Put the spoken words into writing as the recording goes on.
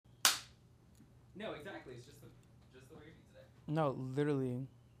No, exactly. It's just the way you today. No, literally.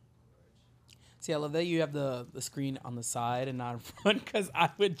 See, I love that you have the screen on the side and not in front because I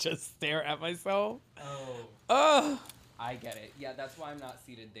would just stare at myself. Oh, Ugh. I get it. Yeah, that's why I'm not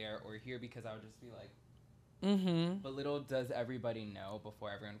seated there or here because I would just be like. Mm-hmm. But little does everybody know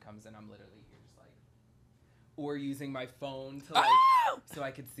before everyone comes in, I'm literally here just like, or using my phone to like, so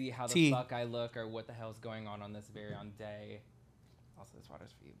I could see how the fuck I look or what the hell's going on this very on day. Also, this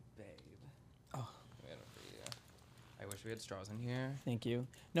water's for you, babe. Oh. We had it for you. I wish we had straws in here. Thank you.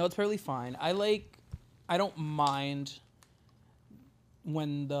 No, it's perfectly fine. I don't mind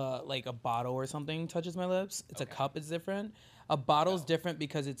when a bottle or something touches my lips. It's okay. A cup, it's different. A bottle's different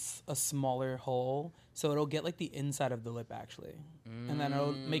because it's a smaller hole, so it'll get like the inside of the lip actually, and then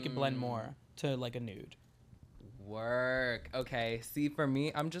it'll make it blend more to like a nude. Work. Okay. See, for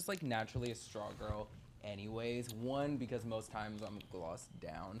me, I'm just like naturally a straw girl anyways. One, because most times I'm glossed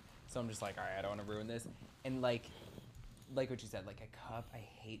down, so I'm just like, all right, I don't want to ruin this. And like what you said, like a cup, I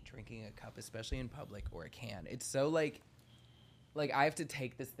hate drinking a cup, especially in public, or a can. It's so like I have to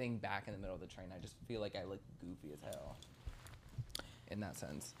take this thing back in the middle of the train. I just feel like I look goofy as hell in that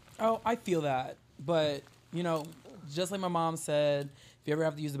sense. Oh, I feel that. But, you know, just like my mom said, if you ever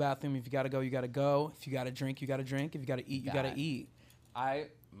have to use the bathroom, if you got to go, you got to go. If you got to drink, you got to drink. If you got to eat, you got to eat. My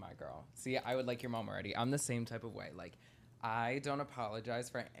girl. See, I would like your mom already. I'm the same type of way. Like, I don't apologize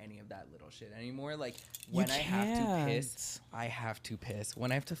for any of that little shit anymore. Like, when I have to piss, I have to piss.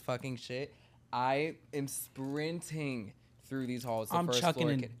 When I have to fucking shit, I am sprinting through these halls. I'm chucking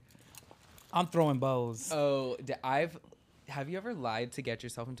in. I'm throwing bows. Oh, have you ever lied to get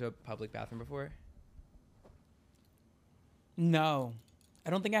yourself into a public bathroom before? No, I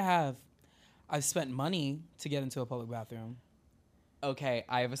don't think I have. I've spent money to get into a public bathroom. Okay,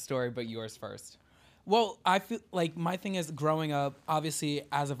 I have a story, but yours first. Well, I feel like my thing is growing up, obviously,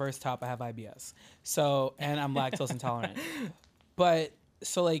 as a verse top, I have IBS. So, and I'm lactose intolerant. But,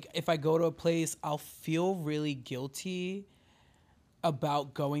 so like, if I go to a place, I'll feel really guilty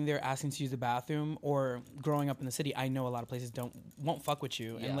about going there asking to use the bathroom, or growing up in the city, I know a lot of places won't fuck with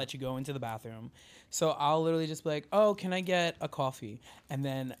you and let you go into the bathroom. So I'll literally just be like, oh, can I get a coffee? And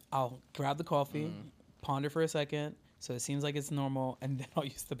then I'll grab the coffee, ponder for a second, so it seems like it's normal, and then I'll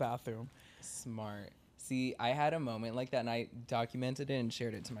use the bathroom. Smart. See, I had a moment like that, and I documented it and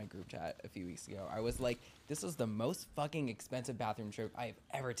shared it to my group chat a few weeks ago. I was like, this was the most fucking expensive bathroom trip I've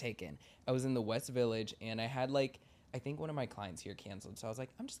ever taken. I was in the West Village, and I had like, I think one of my clients here canceled. So I was like,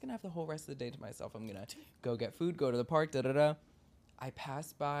 I'm just going to have the whole rest of the day to myself. I'm going to go get food, go to the park, da-da-da. I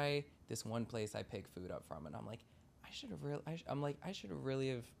passed by this one place I picked food up from, and I'm like, I should have really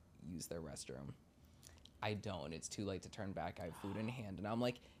have used their restroom. I don't. It's too late to turn back. I have food in hand. And I'm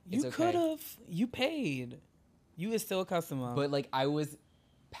like, it's okay. You could have. You paid. You is still a customer. But, like, I was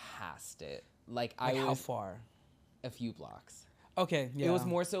past it. Like how far? A few blocks. Okay, yeah. It was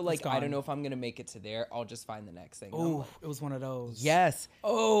more so like, I don't know if I'm going to make it to there. I'll just find the next thing. Oh, like, it was one of those. Yes.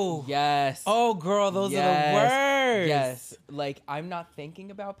 Oh. Yes. Oh, girl, those are the worst. Yes. Like, I'm not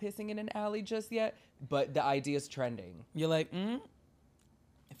thinking about pissing in an alley just yet, but the idea is trending. You're like,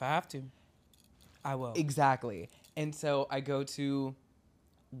 if I have to, I will. Exactly. And so I go to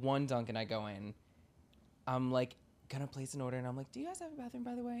one Dunkin', I go in. I'm like, gonna place an order, and I'm like, do you guys have a bathroom,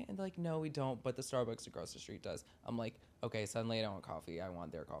 by the way? And they're like, no, we don't, but the Starbucks across the street does. I'm like, okay, suddenly I don't want coffee. I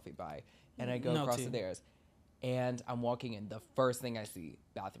want their coffee, bye. And I go across to theirs, and I'm walking in. The first thing I see,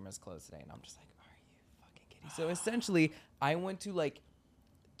 bathroom is closed today, and I'm just like, are you fucking kidding? So essentially, I went to like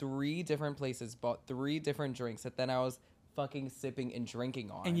 3 different places, bought 3 different drinks that then I was fucking sipping and drinking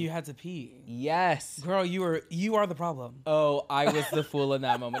on. And you had to pee. Yes. Girl, you are the problem. Oh, I was the fool in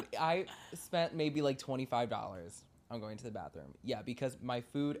that moment. I spent maybe like $25 on going to the bathroom. Yeah, because my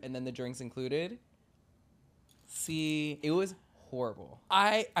food and then the drinks included. See, it was horrible.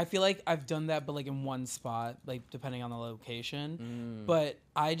 I feel like I've done that, but like in one spot, like depending on the location. But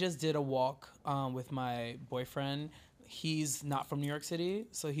I just did a walk with my boyfriend. He's not from New York City,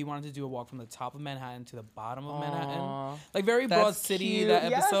 so he wanted to do a walk from the top of Manhattan to the bottom of Manhattan. Like very Broad City, cute. That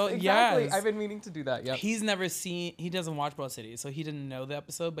episode. Yes, exactly. I've been meaning to do that, yeah. He doesn't watch Broad City, so he didn't know the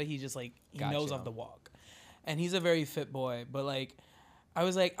episode, but he just like, he knows of the walk. And he's a very fit boy, but like, I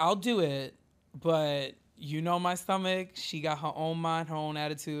was like, I'll do it, but you know my stomach, she got her own mind, her own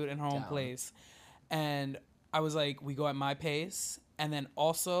attitude, and her own place. And I was like, we go at my pace. And then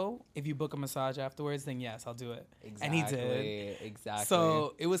also, if you book a massage afterwards, then yes, I'll do it. Exactly. And he did. Exactly.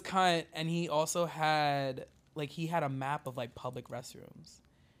 So it was kind of, and he also had, like, he had a map of, like, public restrooms.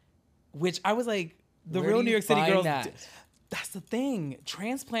 Which I was like, the real New York City girls, that's the thing.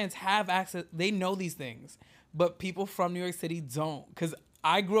 Transplants have access, they know these things. But people from New York City don't. Because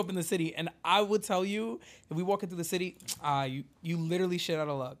I grew up in the city, and I would tell you, if we walk into the city, you literally shit out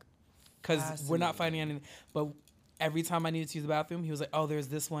of luck. Because we're not finding anything. But every time I needed to use the bathroom, he was like, oh, there's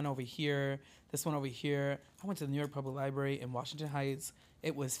this one over here, this one over here. I went to the New York Public Library in Washington Heights.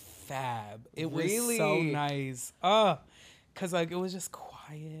 It was fab. It was so nice. Because like, it was just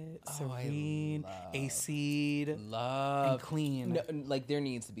quiet, serene, AC'd, and clean. No, like, there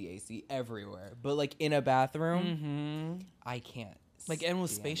needs to be AC everywhere. But, like, in a bathroom, I can't. Like, and it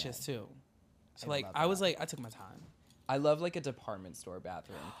was spacious, too. So, like, I was like, I took my time. I love, like, a department store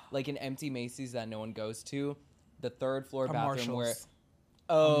bathroom. Like an empty Macy's that no one goes to. The third floor bathroom where...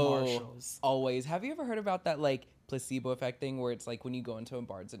 Marshalls. Always. Have you ever heard about that, like, placebo effect thing where it's like when you go into a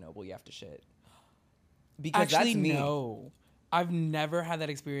Barnes & Noble, you have to shit? Because actually, that's me. No. I've never had that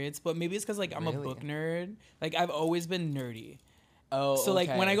experience, but maybe it's because, like, I'm a book nerd. Like, I've always been nerdy. Oh, so, like,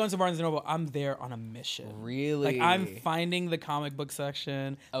 when I go into Barnes & Noble, I'm there on a mission. Really? Like, I'm finding the comic book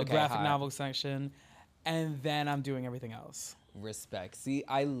section, the graphic novel section, and then I'm doing everything else. Respect. See,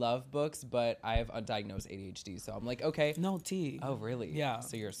 I love books, but I have undiagnosed ADHD, so I'm like, okay. No, T. Oh, really? Yeah.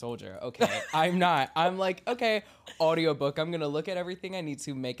 So you're a soldier. Okay. I'm not. I'm like, okay, audiobook. I'm going to look at everything I need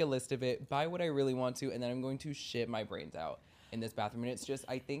to, make a list of it, buy what I really want to, and then I'm going to shit my brains out in this bathroom. And it's just,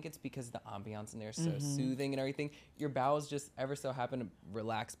 I think it's because the ambiance in there is so soothing and everything. Your bowels just ever so happen to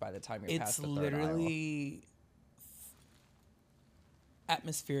relax by the time you're past the third aisle. It's literally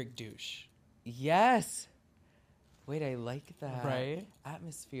atmospheric douche. Yes. Wait, I like that. Right?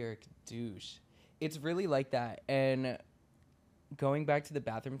 Atmospheric douche. It's really like that. And going back to the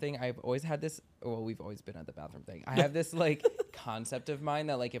bathroom thing, I've always had this, well, we've always been at the bathroom thing. I have this, like, concept of mine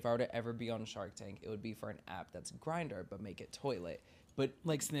that, like, if I were to ever be on Shark Tank, it would be for an app that's Grindr, but make it toilet. But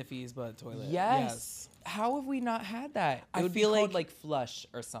like Sniffies, but toilet. Yes. How have we not had that? It would feel be called, like, Flush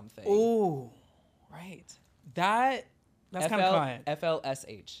or something. Ooh. Right. That's kind of fun.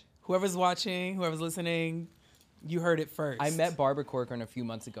 FLSH. Whoever's watching, whoever's listening, you heard it first. I met Barbara Corcoran a few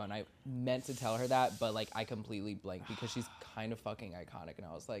months ago, and I meant to tell her that, but, like, I completely blanked because she's kind of fucking iconic, and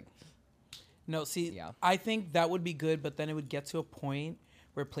I was like... No, see, I think that would be good, but then it would get to a point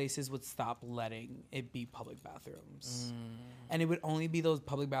where places would stop letting it be public bathrooms. And it would only be those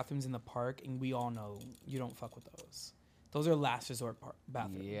public bathrooms in the park, and we all know you don't fuck with those. Those are last resort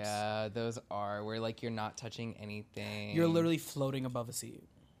bathrooms. Yeah, those are, where, like, you're not touching anything. You're literally floating above a seat.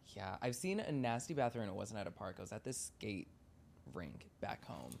 Yeah, I've seen a nasty bathroom, and it wasn't at a park. I was at this skate rink back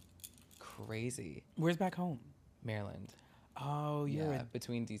home. Crazy. Where's back home? Maryland. Oh, you're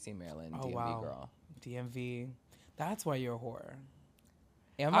between DC and Maryland. Oh, DMV wow. girl. DMV. That's why you're a whore.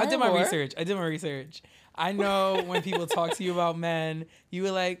 I did my research. I know when people talk to you about men, you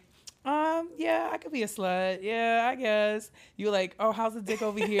were like, yeah, I could be a slut. Yeah, I guess. You were like, oh, how's the dick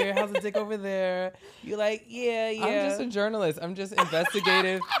over here? How's the dick over there? You're like, yeah. I'm just a journalist. I'm just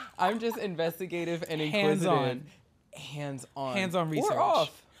investigative. And inquisitive. Hands-on research. Or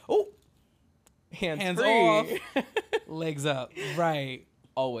off. Oh. Hands free. Off. Legs up. Right.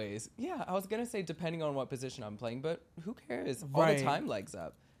 Always. Yeah, I was going to say depending on what position I'm playing, but who cares? All the time, legs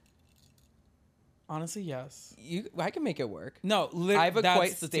up. Honestly, yes. I can make it work. No, I have a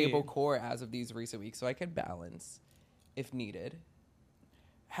quite stable core as of these recent weeks, so I can balance if needed.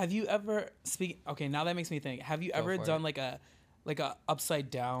 Have you ever okay, now that makes me think. Have you ever done like a upside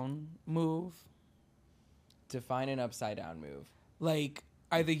down move? Define an upside down move. Like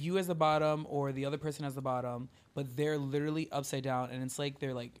either you as the bottom or the other person as the bottom, but they're literally upside down, and it's like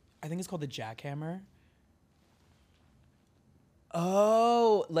they're like, I think it's called the jackhammer.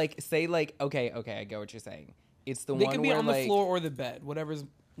 Oh, like say like okay, I get what you're saying. It's the one where they can be on like, the floor or the bed,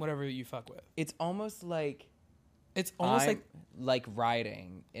 whatever you fuck with. It's almost like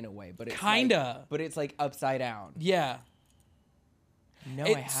riding in a way, but it's kinda, but it's like upside down. Yeah. No,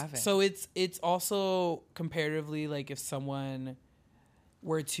 I haven't. So it's also comparatively like if someone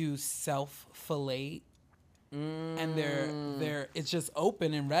were to self-fillet and they're it's just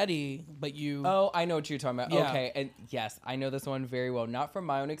open and ready, but you... Oh, I know what you're talking about. Yeah. Okay, and yes, I know this one very well. Not from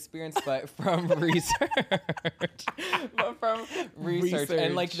my own experience, but from research.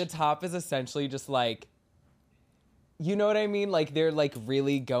 And like the top is essentially just like... You know what I mean? Like they're like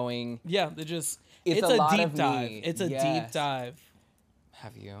really going... Yeah, they're just... It's a deep dive. It's a deep dive.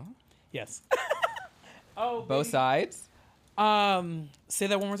 Have you? Yes. Oh, both sides? Say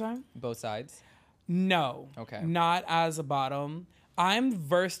that one more time. Both sides? No. Okay. Not as a bottom. I'm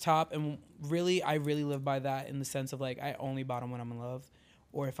verse top, and really, I really live by that in the sense of like I only bottom when I'm in love,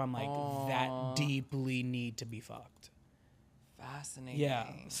 or if I'm like that deeply need to be fucked. Fascinating. Yeah.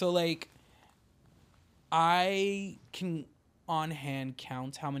 So like, I can on hand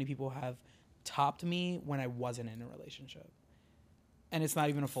count how many people have topped me when I wasn't in a relationship. and it's not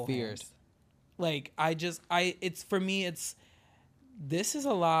even a full Fierce. hand. Like, it's for me, this is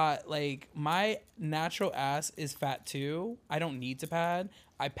a lot. Like, my natural ass is fat too. I don't need to pad.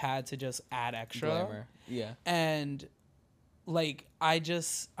 I pad to just add extra. Glamour. Yeah. And like, I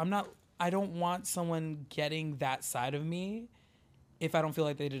don't want someone getting that side of me if I don't feel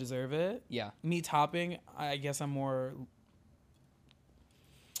like they deserve it. Yeah. Me topping, I guess I'm more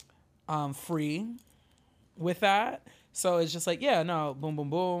free with that. So it's just like, yeah, no, boom, boom,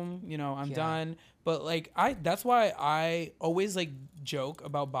 boom, you know, I'm done. But like, that's why I always like joke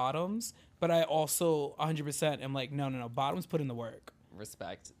about bottoms, but I also 100% am like, no, bottoms put in the work.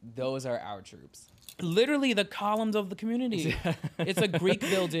 Respect. Those are our troops. Literally the columns of the community. It's a Greek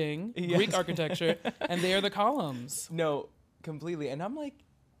building, Yes. Greek architecture, and they are the columns. No, completely. And I'm like,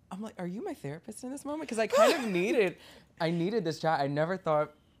 are you my therapist in this moment? Because I kind of needed this chat. I never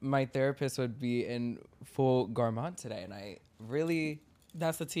thought my therapist would be in full garment today, and I really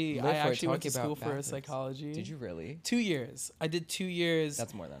That's the tea. live I for it, actually went to talking about school for bathrooms. psychology. Did you really? 2 years. I did 2 years.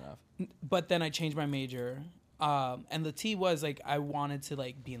 That's more than enough. But then I changed my major. And the T was like, I wanted to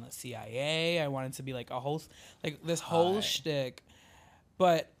like be in the CIA. I wanted to be like a host, like this whole shtick.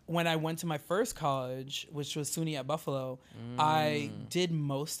 But when I went to my first college, which was SUNY at Buffalo, I did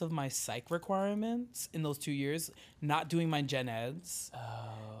most of my psych requirements in those 2 years, not doing my gen eds. Oh.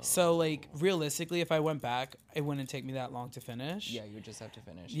 So like realistically, if I went back, it wouldn't take me that long to finish. Yeah, you would just have to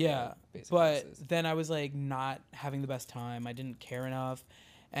finish. Yeah. Basic But classes. then I was like not having the best time. I didn't care enough.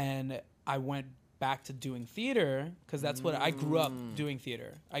 And I went back to doing theater because that's what I grew up doing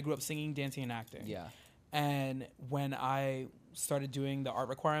theater. I grew up singing, dancing, and acting. Yeah. And when I started doing the art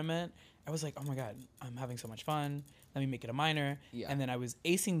requirement, I was like, oh my God, I'm having so much fun. Let me make it a minor. Yeah. And then I was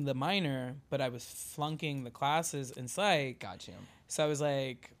acing the minor, but I was flunking the classes in psych. Got you. So I was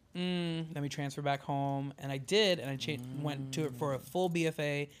like, let me transfer back home. And I did. And I went to it for a full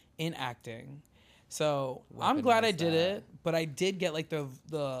BFA in acting. So I'm glad I did it. But I did get like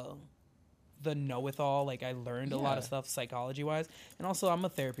the know-it-all. Like I learned a lot of stuff psychology-wise. And also I'm a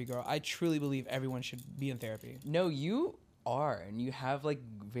therapy girl. I truly believe everyone should be in therapy. No, you are. And you have like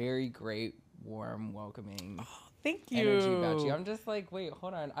very great, warm, welcoming Thank you. energy about you. I'm just like, wait,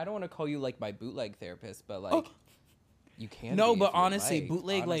 hold on. I don't want to call you like my bootleg therapist, but like you can. No, be but if you honestly, like,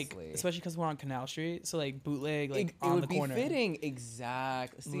 bootleg, like, honestly. especially because we're on Canal Street, so like bootleg, like it on would the be corner. fitting.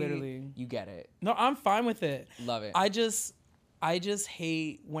 Exactly. See, Literally. you get it. No, I'm fine with it. Love it. I just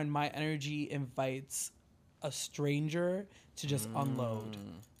hate when my energy invites a stranger to just unload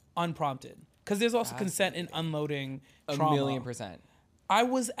unprompted. Because there's also consent in unloading trauma. 1,000,000%. I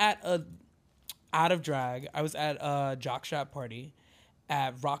was out of drag. I was at a jockstrap party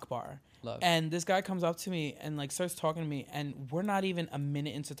at Rock Bar. Love. And this guy comes up to me and like starts talking to me, and we're not even a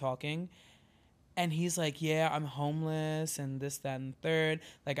minute into talking. And he's like, yeah, I'm homeless and this, that, and third.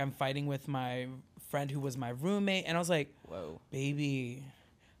 Like, I'm fighting with my friend who was my roommate. And I was like, Whoa. baby,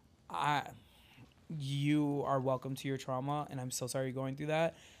 you are welcome to your trauma, and I'm so sorry you're going through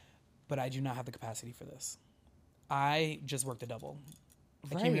that. But I do not have the capacity for this. I just worked a double.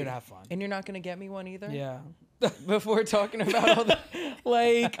 I came here to have fun. And you're not going to get me one either? Yeah. Before talking about all the...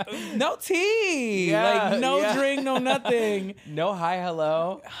 Like, no tea. Yeah, like, no yeah. drink, no nothing. No hi,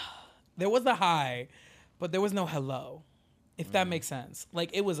 hello. There was a hi, but there was no hello, if that makes sense.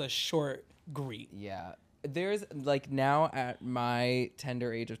 Like, it was a short greet. Yeah. There's, like, now at my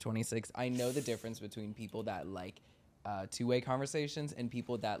tender age of 26, I know the difference between people that like two-way conversations and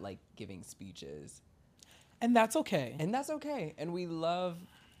people that like giving speeches. And that's okay. And that's okay. And we love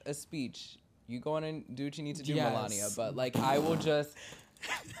a speech. You go on and do what you need to do, Yes. Melania. But, like, I will just...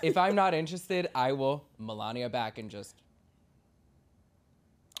 if I'm not interested, I will Melania back and just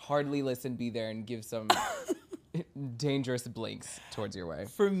hardly listen, be there, and give some dangerous blinks towards your way.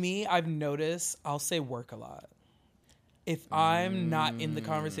 For me, I've noticed I'll say work a lot. If I'm not in the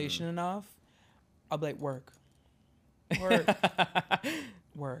conversation enough, I'll be like, work. Work.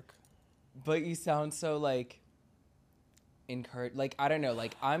 Work. But you sound so, like... encouraged. Like, I don't know.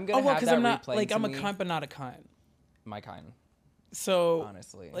 Like, I'm gonna have because that I'm not replayed like to I'm a me. cunt, but not a cunt. My kind. So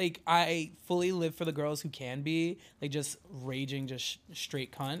Honestly. like I fully live for the girls who can be like just raging, just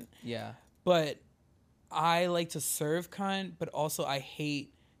straight cunt. Yeah. But I like to serve cunt, but also I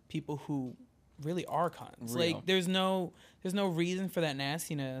hate people who really are cunts. Real. Like there's no reason for that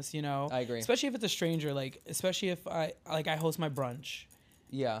nastiness, you know. I agree. Especially if it's a stranger. Like especially if I host my brunch.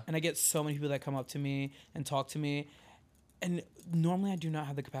 Yeah. And I get so many people that come up to me and talk to me. And normally I do not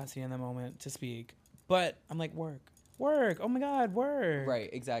have the capacity in that moment to speak. But I'm like, work. Oh my God, work. Right,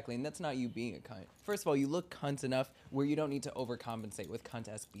 exactly. And that's not you being a cunt. First of all, you look cunt enough where you don't need to overcompensate with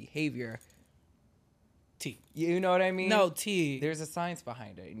cunt-esque behavior. T. You know what I mean? No, T. There's a science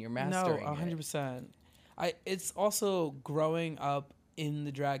behind it, and you're mastering No, 100%. It's also growing up in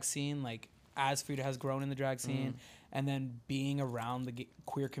the drag scene, like as Frida has grown in the drag scene, and then being around the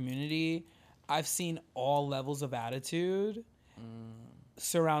queer community, I've seen all levels of attitude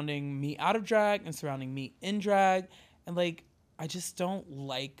surrounding me out of drag and surrounding me in drag, and like I just don't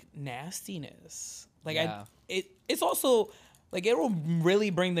like nastiness. Like it's also like it will really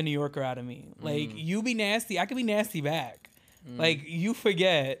bring the New Yorker out of me. Like you be nasty, I can be nasty back. Like you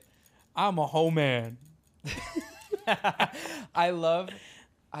forget I'm a whole man. I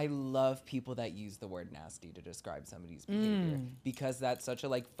love people that use the word nasty to describe somebody's behavior because that's such a,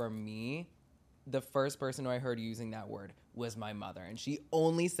 like, for me, the first person who I heard using that word was my mother, and she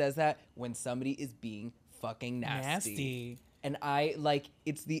only says that when somebody is being fucking nasty. And I, like,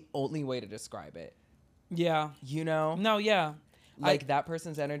 it's the only way to describe it. Yeah. You know? No, yeah. Like, that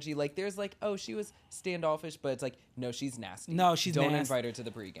person's energy, like, there's, like, oh, she was standoffish, but it's like, no, she's nasty. No, she's Don't nasty. invite her to the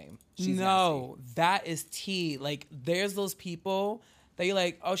pregame. She's no, nasty. That is tea. Like, there's those people that you're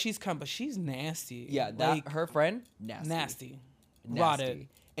like, oh, she's but she's nasty. Yeah, that like, her friend, nasty. Nasty. Rotted.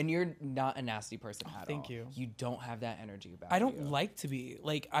 And you're not a nasty person at all. Thank you. You don't have that energy about you. I don't like to be.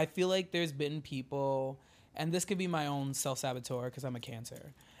 Like, I feel like there's been people, and this could be my own self-saboteur because I'm a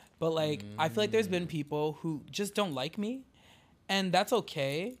Cancer, but, like, I feel like there's been people who just don't like me, and that's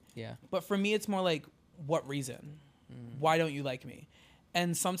okay. Yeah. But for me, it's more like, what reason? Why don't you like me?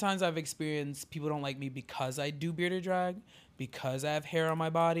 And sometimes I've experienced people don't like me because I do bearded drag, because I have hair on my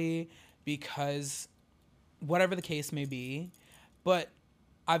body, because whatever the case may be. But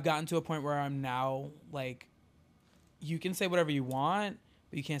I've gotten to a point where I'm now like, you can say whatever you want,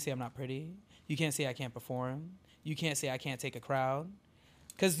 but you can't say I'm not pretty. You can't say I can't perform. You can't say I can't take a crowd.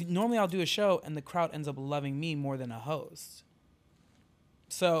 Because normally I'll do a show and the crowd ends up loving me more than a host.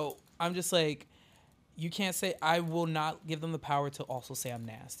 So I'm just like, you can't say, I will not give them the power to also say I'm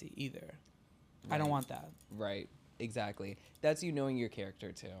nasty either. Right. I don't want that. Right. Exactly. That's you knowing your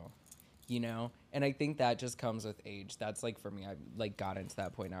character too. You know? And I think that just comes with age. That's like, for me, I've like gotten to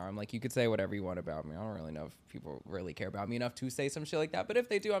that point now. I'm like, you could say whatever you want about me. I don't really know if people really care about me enough to say some shit like that. But if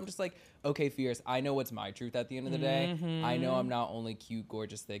they do, I'm just like, okay, fierce. I know what's my truth at the end of the day. I know I'm not only cute,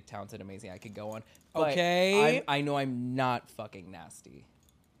 gorgeous, thick, talented, amazing. I could go on. But okay. I know I'm not fucking nasty.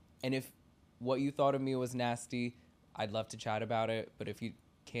 And if what you thought of me was nasty, I'd love to chat about it. But if you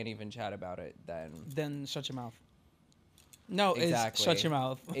can't even chat about it, then shut your mouth. No, exactly. It's shut your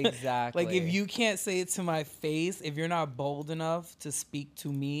mouth. Exactly. Like, if you can't say it to my face, if you're not bold enough to speak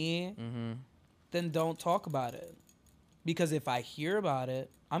to me, then don't talk about it. Because if I hear about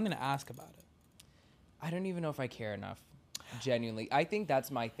it, I'm going to ask about it. I don't even know if I care enough. Genuinely. I think that's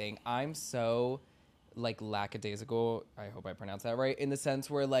my thing. I'm so, like, lackadaisical. I hope I pronounced that right. In the sense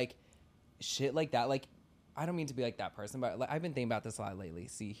where, like, shit like that, like, I don't mean to be like that person, but like, I've been thinking about this a lot lately.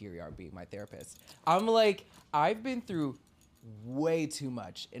 See, here you are being my therapist. I'm like, I've been through way too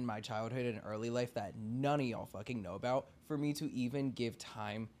much in my childhood and early life that none of y'all fucking know about for me to even give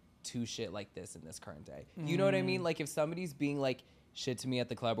time to shit like this in this current day. You know what I mean? Like, if somebody's being like shit to me at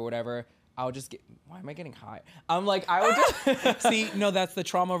the club or whatever, I'll just get, why am I getting high? I'm like, I would just see, no, that's the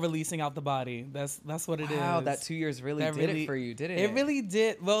trauma releasing out the body. That's what it is. Wow, that 2 years really did it for you, didn't it? It really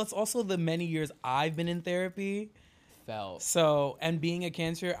did. Well, it's also the many years I've been in therapy. Felt. So, and being a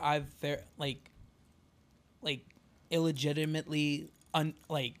Cancer, I've illegitimately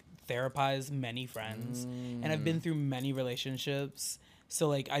therapized many friends, and I've been through many relationships. So,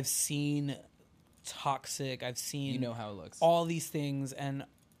 like, I've seen toxic, I've seen, you know how it looks, all these things. And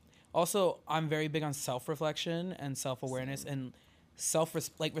also, I'm very big on self-reflection and self-awareness and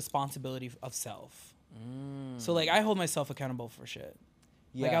responsibility of self. So, like, I hold myself accountable for shit.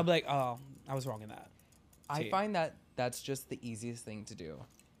 Yeah. Like, I'll be like, oh, I was wrong in that. I find that that's just the easiest thing to do.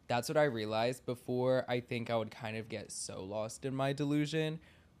 That's what I realized before. I think I would kind of get so lost in my delusion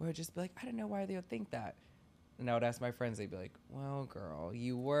where I'd just be like, I don't know why they would think that. And I would ask my friends, they'd be like, well, girl,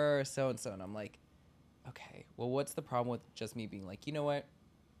 you were so-and-so. And I'm like, okay, well, what's the problem with just me being like, you know what?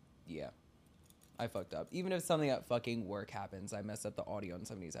 Yeah, I fucked up. Even if something at fucking work happens, I messed up the audio in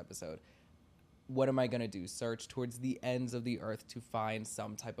somebody's episode. What am I going to do? Search towards the ends of the earth to find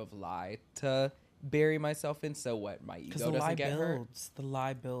some type of lie to bury myself in? So what? My ego doesn't get hurt? The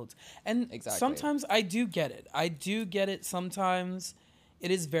lie builds. And exactly. Sometimes I do get it. Sometimes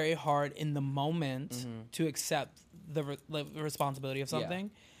it is very hard in the moment to accept the responsibility of something.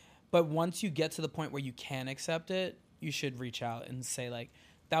 Yeah. But once you get to the point where you can accept it, you should reach out and say, like,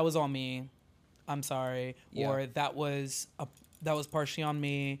 that was on me, I'm sorry, or that was partially on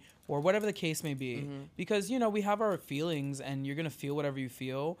me, or whatever the case may be. Because, you know, we have our feelings, and you're going to feel whatever you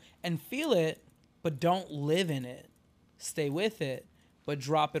feel, and feel it, but don't live in it. Stay with it, but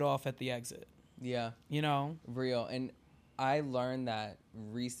drop it off at the exit. Yeah. You know? Real. And I learned that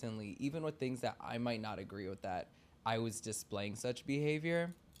recently, even with things that I might not agree with, that I was displaying such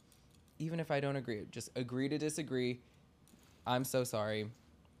behavior. Even if I don't agree, just agree to disagree. I'm so sorry.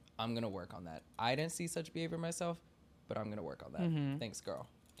 I'm going to work on that. I didn't see such behavior myself, but I'm going to work on that. Mm-hmm. Thanks, girl.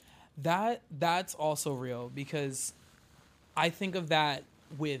 That's also real, because I think of that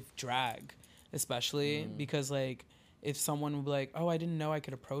with drag, especially because, like, if someone would be like, oh, I didn't know I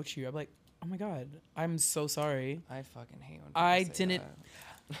could approach you, I'm like, oh my God, I'm so sorry. I fucking hate when people I say didn't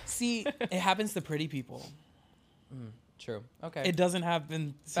see. It happens to pretty people. True. Okay. It doesn't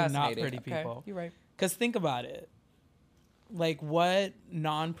happen to not pretty Okay. people. You're right. Because think about it. Like, what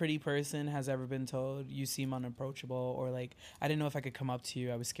non-pretty person has ever been told you seem unapproachable, or like, I didn't know if I could come up to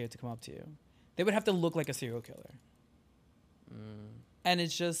you, I was scared to come up to you? They would have to look like a serial killer. And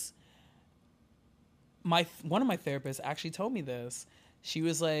it's just, one of my therapists actually told me this. She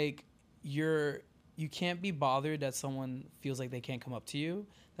was like, you can't be bothered that someone feels like they can't come up to you.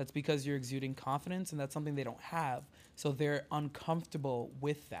 That's because you're exuding confidence, and that's something they don't have. So they're uncomfortable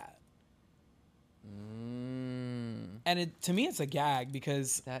with that. And to me, it's a gag,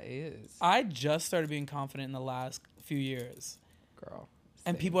 because That is. I just started being confident in the last few years. Girl.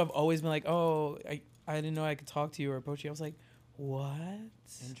 And Same. people have always been like, oh, I didn't know I could talk to you or approach you. I was like, what?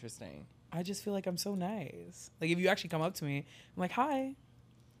 Interesting. I just feel like I'm so nice. Like, if you actually come up to me, I'm like, hi.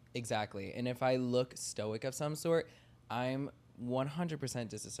 Exactly. And if I look stoic of some sort, I'm 100%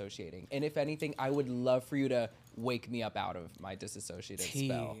 disassociating. And if anything, I would love for you to wake me up out of my disassociative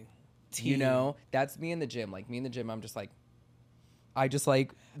spell. You know, that's me in the gym. Like, me in the gym, I'm just like, I just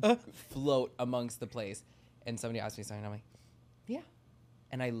like float amongst the place. And somebody asks me something, I'm like, yeah.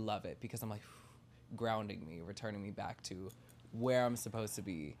 And I love it, because I'm like, grounding me, returning me back to where I'm supposed to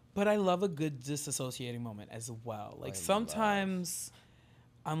be. But I love a good disassociating moment as well. Like, sometimes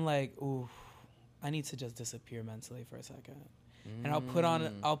I'm like, ooh, I need to just disappear mentally for a second. And I'll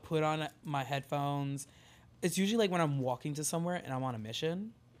put on my headphones. It's usually like when I'm walking to somewhere and I'm on a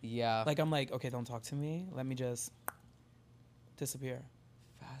mission. Yeah. Like, I'm like, okay, don't talk to me. Let me just disappear.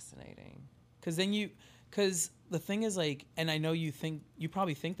 Fascinating. Because the thing is, like, and I know you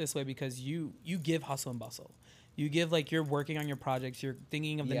probably think this way, because you give hustle and bustle. You give, like, you're working on your projects. You're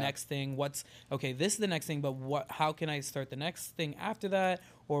thinking of the next thing. This is the next thing, but how can I start the next thing after that?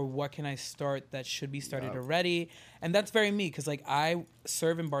 Or what can I start that should be started already? And that's very me, because, like, I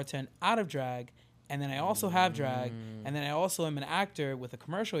serve and bartend out of drag, and then I also have drag, and then I also am an actor with a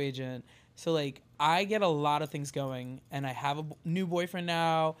commercial agent. So, like, I get a lot of things going, and I have a new boyfriend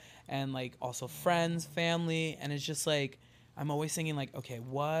now, and, like, also friends, family, and it's just, like, I'm always thinking, like, okay,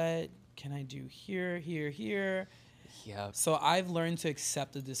 what can I do here? Yep. So I've learned to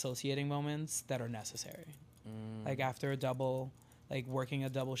accept the dissociating moments that are necessary. Like, after working a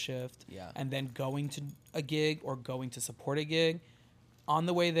double shift, and then going to a gig or going to support a gig. On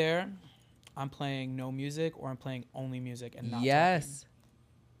the way there, I'm playing no music, or I'm playing only music and not talking.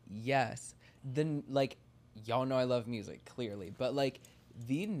 Yes. Then, like, y'all know I love music, clearly. But, like,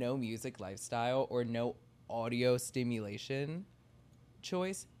 the no music lifestyle or no audio stimulation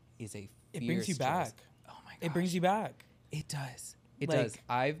choice is a fierce It brings you choice. back. Oh, my gosh. It brings you back. It does. It does.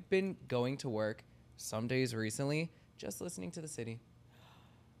 I've been going to work some days recently just listening to the city.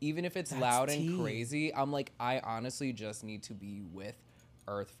 Even if it's loud and crazy, I'm like, I honestly just need to be with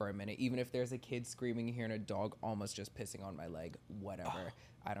Earth for a minute. Even if there's a kid screaming here and a dog almost just pissing on my leg, whatever.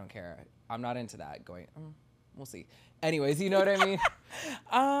 I don't care. I'm not into that. We'll see. Anyways, you know what I mean?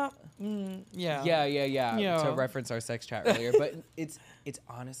 Yeah. To reference our sex chat earlier. But it's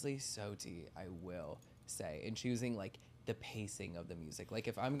honestly so tea, I will say, in choosing, like, the pacing of the music. Like,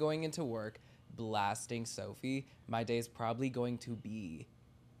 if I'm going into work blasting Sophie, my day is probably going to be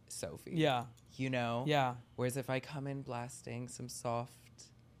Sophie. Yeah. You know? Yeah. Whereas if I come in blasting some soft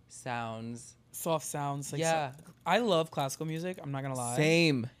sounds. Like, I love classical music. I'm not going to lie.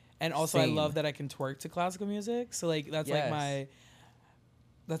 Same. And also, I love that I can twerk to classical music. So, like, that's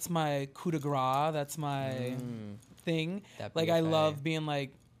that's my coup de grace. That's my thing. Like, I love being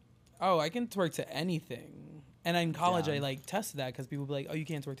like, oh, I can twerk to anything. And in college, I, like, tested that, because people would be like, oh, you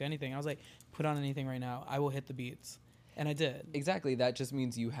can't twerk to anything. I was like, put on anything right now. I will hit the beats. And I did. Exactly. That just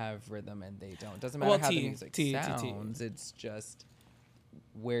means you have rhythm and they don't. Doesn't matter how the music sounds. It's just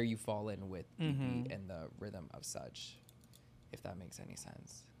where you fall in with the beat and the rhythm of such, if that makes any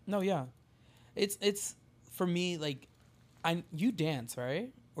sense. No, yeah. It's for me, like, you dance,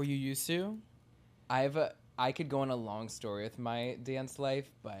 right? Or you used to? I could go on a long story with my dance life,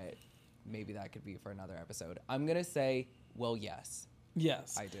 but maybe that could be for another episode. I'm going to say, well, yes.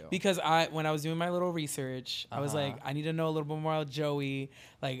 Yes, I do. Because when I was doing my little research, I was like, I need to know a little bit more about Joey.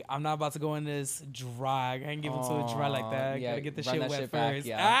 Like, I'm not about to go in this drag. I can give him to a drag like that. Yeah, Gotta get the run shit that wet shit back, first.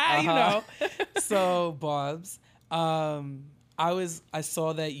 yeah. You know. So, Bobs, I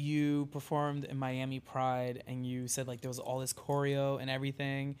saw that you performed in Miami Pride, and you said like there was all this choreo and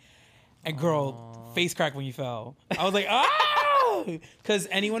everything. And girl, face crack when you fell. I was like, because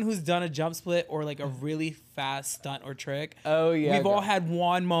anyone who's done a jump split or like a really fast stunt or trick, we've all had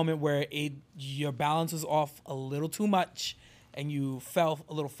one moment where your balance was off a little too much, and you fell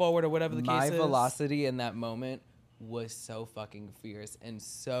a little forward or whatever the case is. My velocity in that moment was so fucking fierce and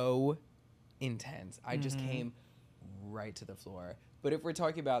so intense. I just came right to the floor. But if we're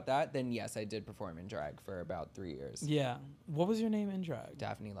talking about that, then yes, I did perform in drag for about 3 years. Yeah. What was your name in drag?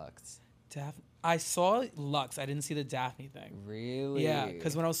 Daphne Lux. I saw Lux. I didn't see the Daphne thing. Really? Yeah,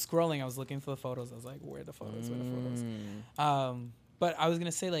 because when I was scrolling, I was looking for the photos. I was like, where are the photos? Where are the photos? But I was going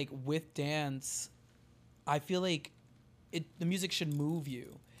to say, like, with dance, I feel like the music should move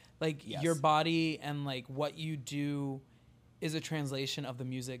you. Like, your body and, like, what you do is a translation of the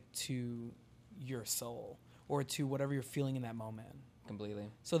music to your soul or to whatever you're feeling in that moment.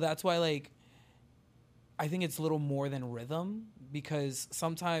 Completely. So that's why, like, I think it's a little more than rhythm, because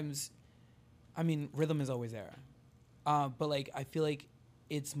sometimes, I mean, rhythm is always there. But, like, I feel like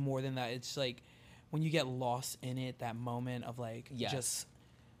it's more than that. It's, like, when you get lost in it, that moment of, like, just,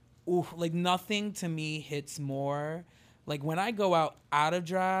 ooh, like, nothing to me hits more. Like, when I go out of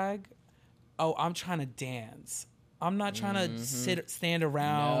drag, I'm trying to dance. I'm not trying to stand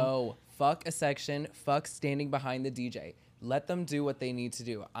around. No. Fuck a section. Fuck standing behind the DJ. Let them do what they need to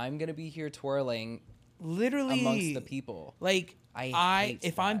do. I'm going to be here twirling literally amongst the people. Like,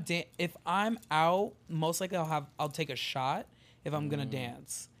 if I'm out, most likely I'll take a shot if I'm gonna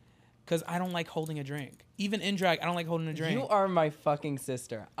dance, because I don't like holding a drink. Even in drag, I don't like holding a drink. You are my fucking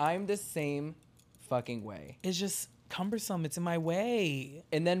sister. I'm the same fucking way. It's just cumbersome. It's in my way.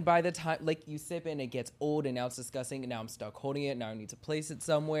 And then by the time, like, you sip it and it gets old and now it's disgusting and now I'm stuck holding it. Now I need to place it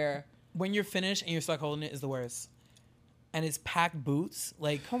somewhere. When you're finished and you're stuck holding it is the worst. And it's packed boots.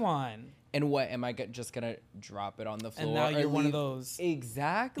 Like, come on. And what, am I just going to drop it on the floor? And now you're one of those.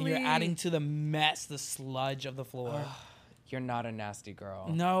 Exactly. And you're adding to the mess, the sludge of the floor. You're not a nasty girl.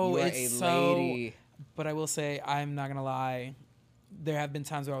 No, you are it's a lady. But I will say, I'm not going to lie. There have been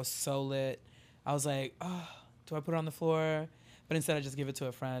times where I was so lit. I was like, do I put it on the floor? But instead, I just give it to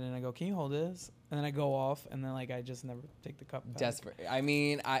a friend and I go, can you hold this? And then I go off and then, like, I just never take the cup back.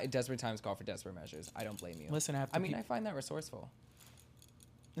 Desperate times call for desperate measures. I don't blame you. Listen, I find that resourceful.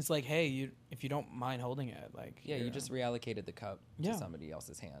 It's like, hey, if you don't mind holding it, like, yeah, you just reallocated the cup to somebody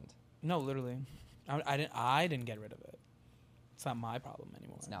else's hand. No, literally, I didn't get rid of it. It's not my problem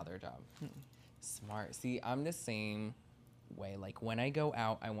anymore. It's now their job. Smart. See, I'm the same way. Like, when I go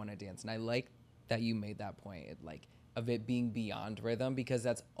out, I want to dance, and I like that you made that point. Of it being beyond rhythm, because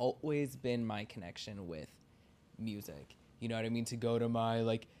that's always been my connection with music. You know what I mean? To go to my,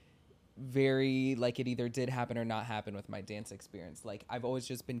 like, very, like, it either did happen or not happen with my dance experience. Like, I've always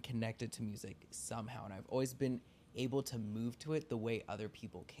just been connected to music somehow, and I've always been able to move to it the way other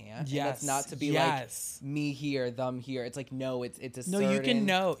people can. Yes. And that's not to be like me here, them here. It's like, no, it's a certain... No, you can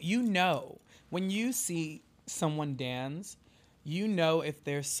know. You know. When you see someone dance, you know if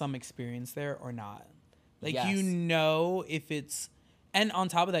there's some experience there or not. Like, you know if it's... And on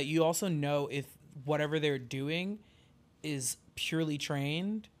top of that, you also know if whatever they're doing is purely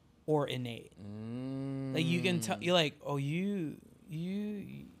trained or innate. Like, you can tell... You're like, oh, you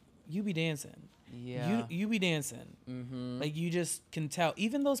be dancing. Yeah. You be dancing. Like, you just can tell.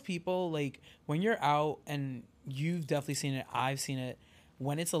 Even those people, like, when you're out, and you've definitely seen it, I've seen it,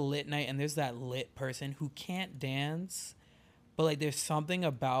 when it's a lit night and there's that lit person who can't dance... But, like, there's something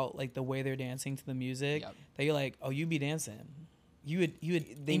about, like, the way they're dancing to the music that you're like, oh, you be dancing. You would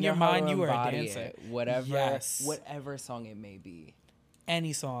in your mind, you are a dancer. Whatever song it may be.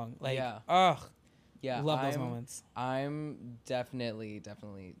 Any song. Like, love those moments. I'm definitely that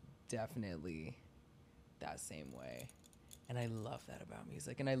same way. And I love that about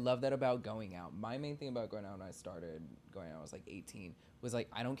music. And I love that about going out. My main thing about going out when I started going out, I was like 18, was like,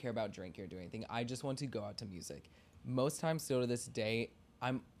 I don't care about drinking or doing anything. I just want to go out to music. Most times still to this day,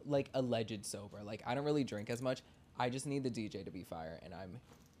 I'm like alleged sober. Like, I don't really drink as much. I just need the DJ to be fire, and I'm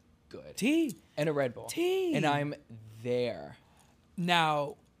good. Tea. And a Red Bull. Tea. And I'm there.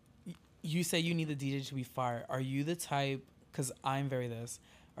 Now, you say you need the DJ to be fire. Are you the type, because I'm very this,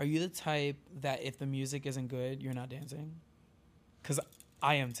 are you the type that if the music isn't good, you're not dancing? Because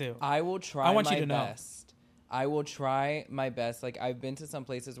I am too. I will try my best. You to know. I want you to know. I will try my best. Like, I've been to some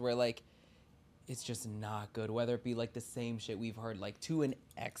places where, like, it's just not good. Whether it be like the same shit we've heard like to an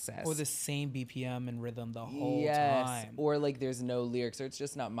excess, or the same BPM and rhythm the whole time, or like there's no lyrics, or it's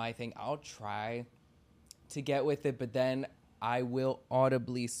just not my thing. I'll try to get with it, but then I will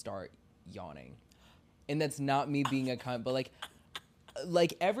audibly start yawning, and that's not me being a cunt, but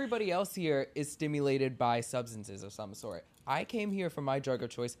like everybody else here is stimulated by substances of some sort. I came here for my drug of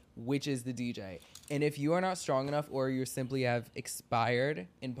choice, which is the DJ. And if you are not strong enough, or you simply have expired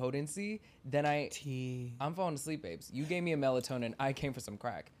in potency, then I'm falling asleep, babes. You gave me a melatonin. I came for some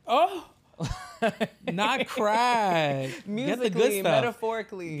crack. Oh, not crack. Musically, get the good stuff.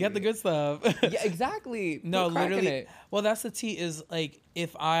 Metaphorically. Get the good stuff. Yeah, exactly. No, Put crack in literally. it. Well, that's the tea is like,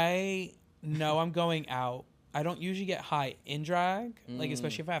 if I know I'm going out, I don't usually get high in drag, like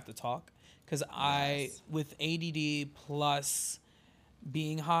especially if I have to talk. Because with ADD plus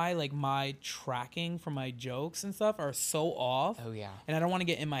being high, like my tracking for my jokes and stuff are so off. Oh, yeah. And I don't want to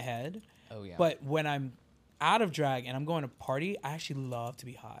get in my head. Oh, yeah. But when I'm out of drag and I'm going to party, I actually love to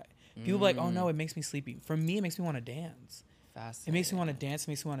be high. People are like, oh no, it makes me sleepy. For me, it makes me want to dance. It makes me want to dance. It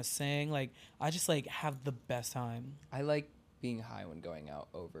makes me want to sing. Like, I just like have the best time. I like being high when going out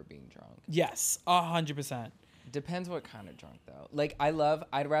over being drunk. Yes, 100%. Depends what kind of drunk, though. Like,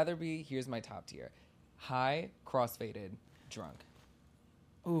 I'd rather be, here's my top tier. High, crossfaded, drunk.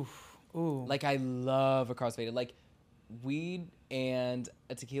 Oof. Ooh. Like, I love a crossfaded. Like, weed and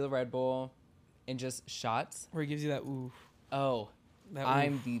a tequila Red Bull and just shots. Where it gives you that oof. Oh, That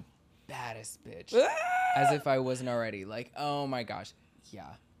I'm oof. the baddest bitch. As if I wasn't already. Like, oh my gosh. Yeah,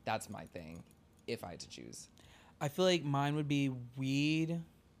 that's my thing, if I had to choose. I feel like mine would be weed.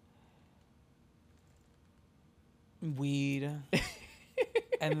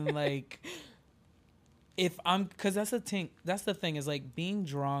 And like, because that's the thing is like being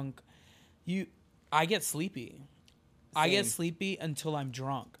drunk, I get sleepy. I get sleepy until I'm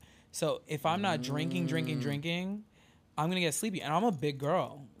drunk. So if I'm not drinking, I'm gonna get sleepy, and I'm a big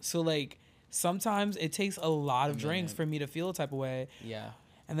girl. So like sometimes it takes a lot of drinks for me to feel a type of way. Yeah.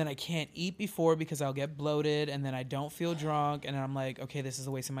 And then I can't eat before because I'll get bloated, and then I don't feel drunk, and then I'm like, okay, this is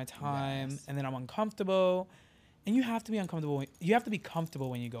a waste of my time, and then I'm uncomfortable. And you have to be uncomfortable. You have to be comfortable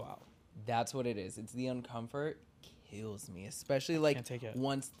when you go out. That's what it is. It's the uncomfort kills me, especially like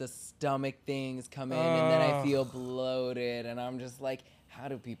once the stomach things come in and then I feel bloated and I'm just like, how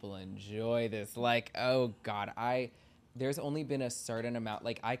do people enjoy this? Like, oh God, there's only been a certain amount,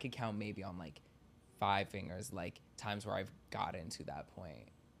 like I could count maybe on like 5 fingers, like times where I've gotten to that point.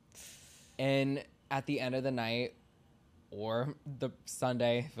 And at the end of the night, or the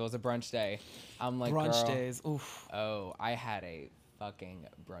Sunday, if it was a brunch day, I'm like, brunch girl, days. Oof. Oh, I had a fucking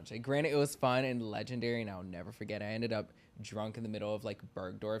brunch day. Granted, it was fun and legendary, and I'll never forget. I ended up drunk in the middle of like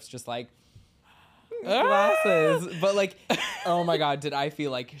Bergdorf's, just like glasses. But like, oh my God, did I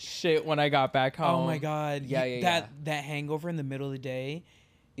feel like shit when I got back home? Oh my God. Yeah. That hangover in the middle of the day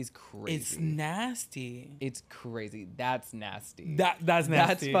is crazy. It's nasty. It's crazy. That's nasty. That's nasty.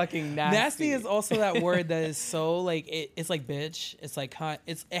 That's fucking nasty. Nasty is also that word that is so like it's like bitch. It's like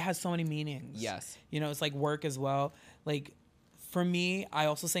it has so many meanings. Yes. You know, it's like work as well. Like for me, I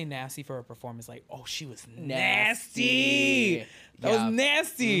also say nasty for a performance. Like, oh, she was nasty. That was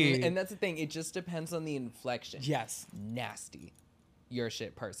nasty. Mm-hmm. And that's the thing. It just depends on the inflection. Yes. Nasty. You're a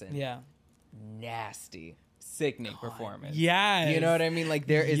shit person. Yeah. Nasty. Sickening performance. Yes. You know what I mean? Like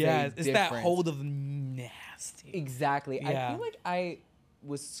there is a difference. It's that hold of nasty. Exactly. Yeah. I feel like I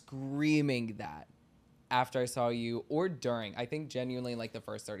was screaming that after I saw you, or during. I think genuinely like the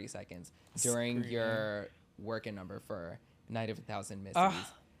first 30 seconds during your working number for Night of 1,000 Misses.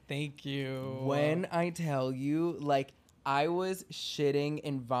 Thank you. When I tell you, like, I was shitting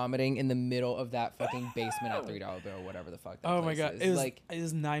and vomiting in the middle of that fucking basement at $3 Bill, or whatever the fuck that oh place my God. is. It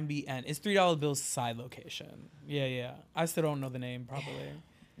was 9BN. It's $3 Bill's side location. Yeah. I still don't know the name properly.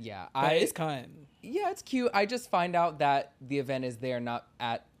 Yeah. But it's kind. Yeah, it's cute. I just find out that the event is there, not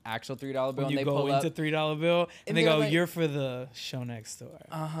at actual $3 Bill. When and you they go pull into up, $3 Bill and they go, like, you're for the show next door.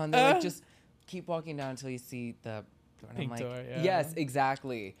 And they're like, just keep walking down until you see the and pink I'm like, door. Yeah. Yes,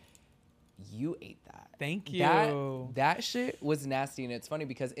 exactly. You ate that. Thank you. That shit was nasty. And it's funny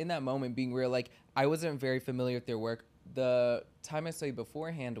because in that moment, being real, like, I wasn't very familiar with their work. The time I saw you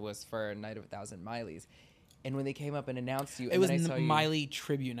beforehand was for Night of 1,000 Mileys. And when they came up and announced you, it was Miley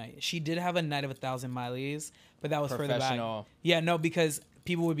tribute night. She did have a Night of 1,000 Mileys, but that was further back. Yeah, no, because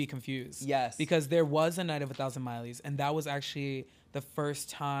people would be confused. Yes. Because there was a Night of 1,000 Mileys, and that was actually the first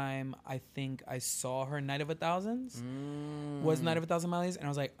time I think I saw her Night of 1,000s. Was Night of 1,000 Mileys, and I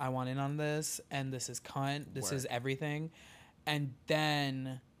was like, I want in on this, and this is cunt. This is everything. And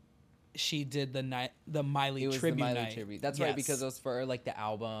then she did the Miley It was tribute the Miley night. tribute. That's right, because it was for like the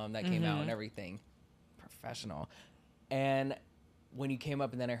album that came out and everything. Professional. And when you came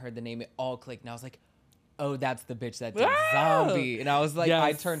up and then I heard the name, it all clicked. And I was like, oh, that's the bitch that did Zombie. And I was like,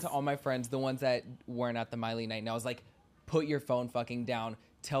 I turned to all my friends, the ones that weren't at the Miley night. And I was like, put your phone fucking down.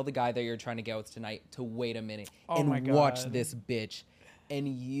 Tell the guy that you're trying to get with tonight to wait a minute and watch this bitch. And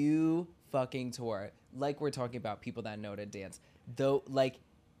you fucking tore. Like we're talking about people that know to dance. Though, like,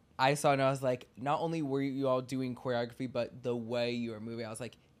 I saw and I was like, not only were you all doing choreography, but the way you were moving, I was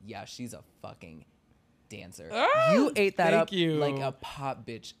like, yeah, she's a fucking dancer. You ate that up like a pop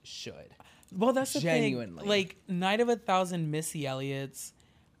bitch should. Well, that's genuinely. The thing. Like, Night of a Thousand Missy Elliott's,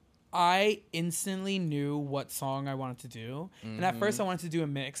 I instantly knew what song I wanted to do. And at first I wanted to do a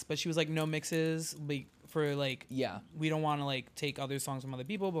mix, but she was like, no mixes, like, for like, we don't want to like take other songs from other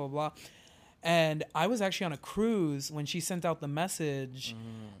people, blah, blah, blah. And I was actually on a cruise when she sent out the message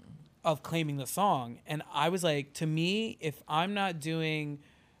of claiming the song. And I was like, to me, if I'm not doing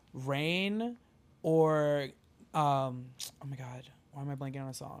Rain or, oh my God, why am I blanking on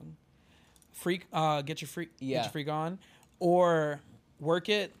a song? Get your freak on, or Work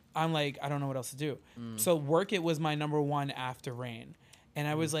It. I'm like, I don't know what else to do. So Work It was my number one after Rain. And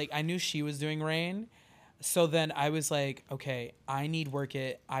I was like, I knew she was doing Rain. So then I was like, okay, I need Work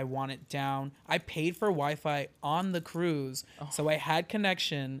It. I want it down. I paid for Wi-Fi on the cruise. So I had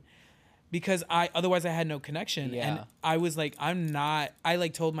connection because otherwise I had no connection. Yeah. And I was like, I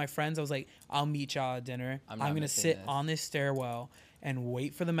like told my friends, I was like, I'll meet y'all at dinner. I'm going to sit on this stairwell and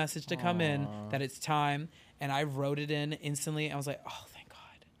wait for the message to come in that it's time. And I wrote it in instantly. I was like, oh, thank God.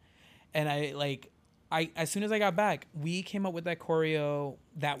 And as soon as I got back, we came up with that choreo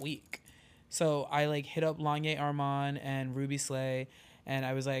that week. So I like hit up Lanye Armand and Ruby Slay. And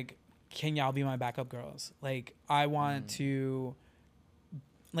I was like, can y'all be my backup girls? Like, I want to,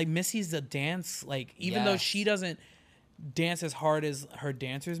 like, Missy's a dance, like, even though she doesn't dance as hard as her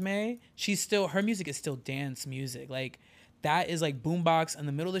dancers may, her music is still dance music. Like, that is like boombox in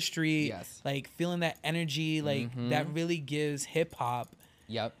the middle of the street, like feeling that energy, like that really gives hip hop.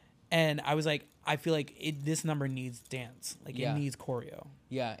 Yep. And I was like, I feel like this number needs dance, like it needs choreo.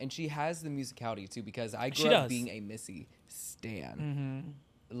 Yeah, and she has the musicality too, because I grew up being a Missy stan.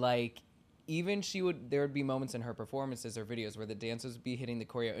 Like, even there would be moments in her performances or videos where the dancers would be hitting the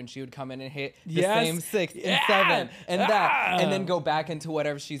choreo and she would come in and hit the same 6 and 7 and that, and then go back into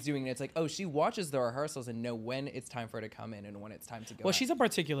whatever she's doing. And it's like, oh, she watches the rehearsals and know when it's time for her to come in and when it's time to go. Well, she's a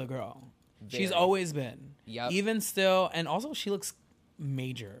particular girl. She's always been. Yep. Even still. And also she looks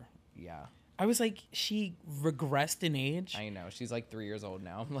major. Yeah. I was like, she regressed in age. I know. She's like 3 years old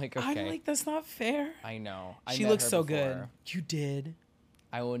now. I'm like, okay. I'm like, that's not fair. I know. She looks so good. You did.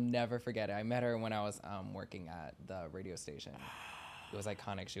 I will never forget it. I met her when I was working at the radio station. It was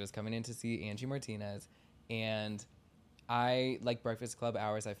iconic. She was coming in to see Angie Martinez. And I, like, Breakfast Club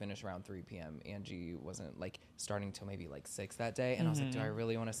hours, I finished around 3 p.m. Angie wasn't, like, starting till maybe, like, 6 that day. And I was like, do I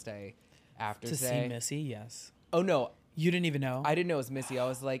really want to stay after to today? See Missy? Yes. Oh, no. You didn't even know? I didn't know it was Missy. I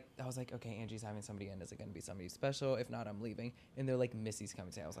was like, okay, Angie's having somebody in. Is it going to be somebody special? If not, I'm leaving. And they're like, Missy's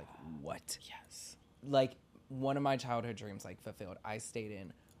coming today. I was like, what? Yes. Like, one of my childhood dreams, like, fulfilled. I stayed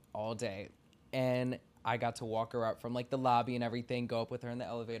in all day, and I got to walk her up from, like, the lobby and everything, go up with her in the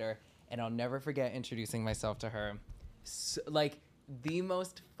elevator, and I'll never forget introducing myself to her. So, like, the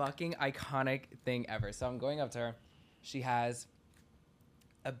most fucking iconic thing ever. So I'm going up to her. She has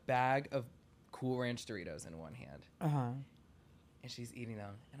a bag of Cool Ranch Doritos in one hand. And she's eating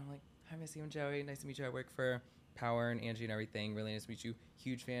them. And I'm like, hi, Missy, I'm Joey. Nice to meet you. I work for Power and Angie and everything. Really nice to meet you.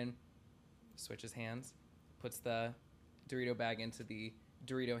 Huge fan. Switches hands. Puts the Dorito bag into the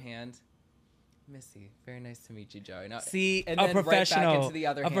Dorito hand. Missy, very nice to meet you, Joey. Now, see, and a then professional. Right back into the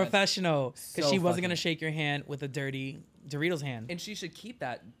other hand. Professional. Because So she wasn't fucking- going to shake your hand with a dirty Doritos hand. And she should keep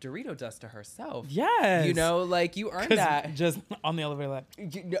that Dorito dust to herself. Yes. You know, like, you earned that. Just on the elevator lap.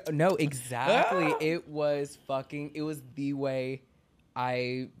 No, exactly. It was the way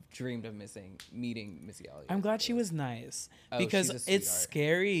I dreamed of meeting Missy Elliott. I'm glad she was nice. Oh, because she's a it's sweetheart.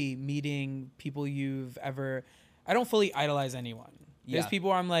 scary meeting people you've ever... I don't fully idolize anyone. There's Yeah. people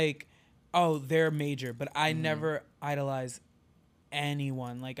where I'm like, oh, they're major, but I never idolize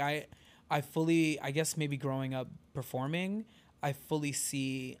anyone. Like, I fully, I guess maybe growing up performing, I fully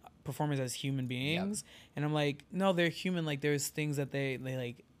see performers as human beings. And I'm like, no, they're human. Like, there's things that they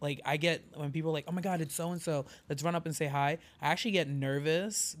like I get when people are like, oh my God, it's so-and-so, let's run up and say hi. I actually get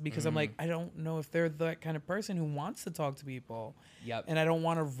nervous because I'm like, I don't know if they're that kind of person who wants to talk to people. Yep. And I don't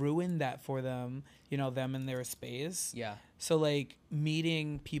want to ruin that for them, you know, them in their space. Yeah. So, like,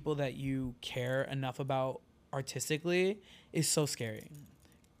 meeting people that you care enough about artistically is so scary.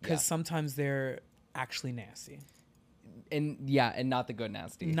 Because sometimes they're actually nasty. And not the good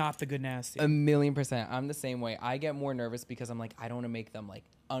nasty. Not the good nasty. 1,000,000%. I'm the same way. I get more nervous because I'm like, I don't want to make them like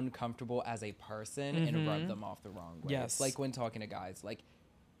uncomfortable as a person and rub them off the wrong way. Yes. Like when talking to guys, like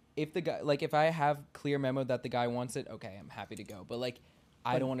if I have clear memo that the guy wants it, okay, I'm happy to go. But like,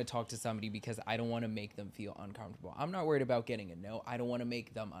 I don't want to talk to somebody because I don't want to make them feel uncomfortable. I'm not worried about getting a no. I don't want to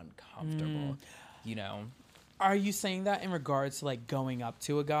make them uncomfortable, you know? Are you saying that in regards to like going up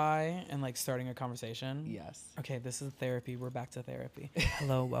to a guy and like starting a conversation? Yes. Okay, this is therapy. We're back to therapy.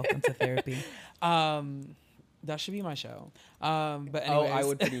 Hello, welcome to therapy. That should be my show. But anyways, I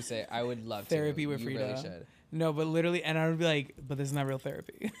would produce it. I would love therapy to. with You Frida. really should. No, but literally, and I would be like, but this is not real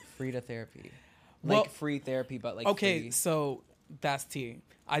therapy. Frida therapy. Well, Like free therapy, but like okay, free. so that's tea.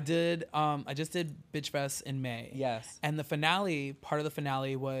 I just did Bitch Fest in May. Yes. And the finale, part of the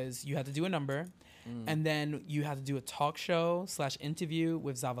finale was you had to do a number, and then you had to do a talk show / interview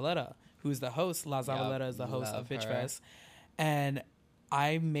with Zavaleta, who's the host. La Zavaleta is the host of Bitch Fest. And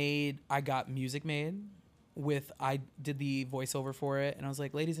I got music made I did the voiceover for it, and I was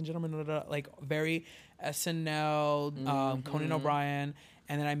like, ladies and gentlemen, like very SNL, Conan O'Brien,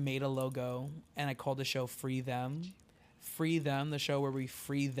 and then I made a logo, and I called the show Free Them. Free Them, the show where we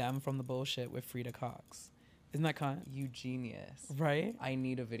free them from the bullshit with Frida Cox. Isn't that kind? You genius. Right? I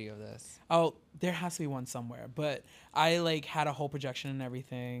need a video of this. Oh, there has to be one somewhere. But I like had a whole projection and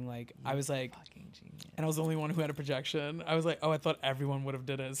everything. Like I was like, fucking genius. And I was the only one who had a projection. I was like, oh, I thought everyone would have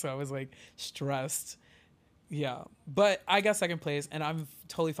did it. So I was like stressed. Yeah. But I got second place and I'm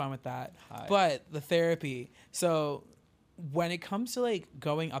totally fine with that. Hi. But the therapy. So when it comes to like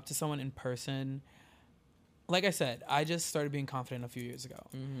going up to someone in person, like I said, I just started being confident a few years ago.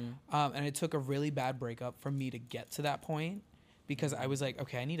 And it took a really bad breakup for me to get to that point because I was like,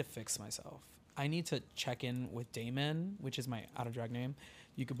 okay, I need to fix myself. I need to check in with Damon, which is my out of drag name.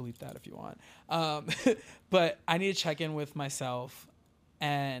 You could bleep that if you want. But I need to check in with myself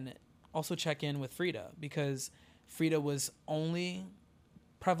and also check in with Frida because Frida was only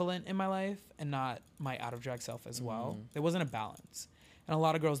prevalent in my life and not my out of drag self as well. There wasn't a balance. And a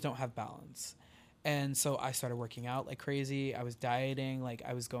lot of girls don't have balance. And so I started working out like crazy. I was dieting. Like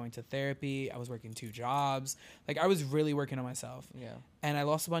I was going to therapy. I was working 2 jobs. Like I was really working on myself. Yeah. And I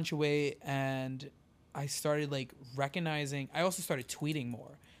lost a bunch of weight and I started like recognizing, I also started tweeting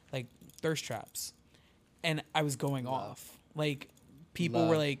more, like thirst traps. And I was going off. Like people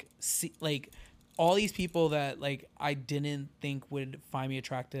were like, like all these people that like I didn't think would find me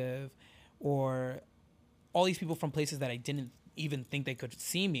attractive or all these people from places that I didn't even think they could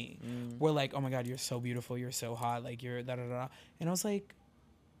see me were like, oh my God, you're so beautiful, you're so hot, like you're da da da. And I was like,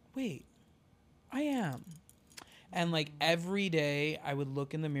 wait, I am. And like every day I would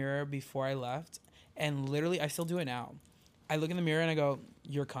look in the mirror before I left, and literally I still do it now. I look in the mirror and I go,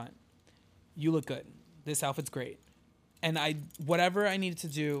 you're a cunt. You look good. This outfit's great. And whatever I needed to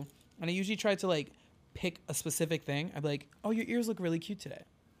do, and I usually try to like pick a specific thing. I'd be like, oh, your ears look really cute today.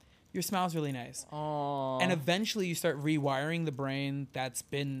 Your smile's really nice. Aww. And eventually you start rewiring the brain that's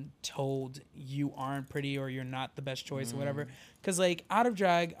been told you aren't pretty or you're not the best choice or whatever. Because like out of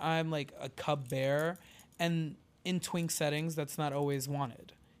drag, I'm like a cub bear. And in twink settings, that's not always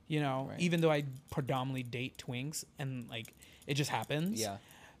wanted. You know, Right. even though I predominantly date twinks and like it just happens. Yeah.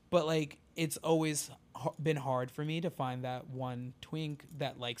 But like it's always been hard for me to find that one twink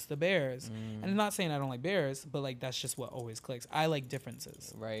that likes the bears. And I'm not saying I don't like bears, but like that's just what always clicks. I like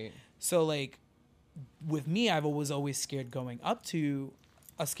differences. Right. So like with me, I was always scared going up to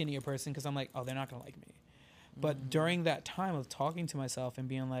a skinnier person because I'm like, oh, they're not gonna like me. But during that time of talking to myself and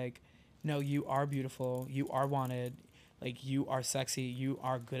being like, no, you are beautiful, you are wanted, like you are sexy, you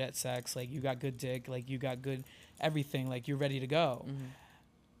are good at sex, like you got good dick, like you got good everything, like you're ready to go.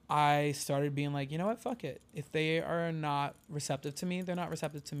 I started being like, you know what, fuck it. If they are not receptive to me, they're not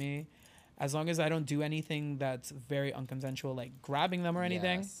receptive to me. As long as I don't do anything that's very unconsensual, like grabbing them or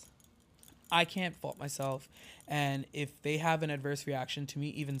anything, Yes. I can't fault myself. And if they have an adverse reaction to me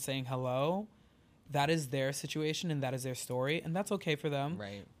even saying hello, that is their situation and that is their story. And that's okay for them.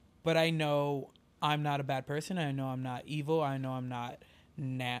 Right. But I know I'm not a bad person. I know I'm not evil. I know I'm not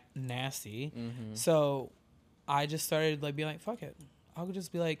nasty. So I just started like being like, fuck it. I'll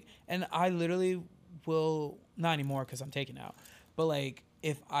just be like, and I literally will, not anymore because I'm taken out, but like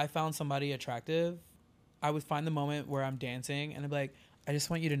if I found somebody attractive, I would find the moment where I'm dancing and I'd be like, I just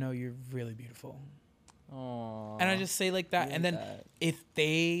want you to know you're really beautiful. Aww. And I just say like that. I And then like that. if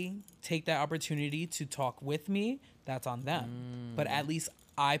they take that opportunity to talk with me, that's on them. But at least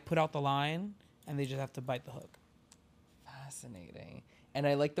I put out the line and they just have to bite the hook. Fascinating. And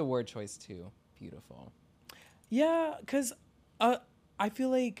I like the word choice too. Beautiful. Yeah, because I feel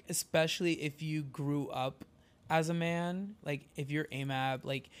like especially if you grew up as a man, like if you're AMAB,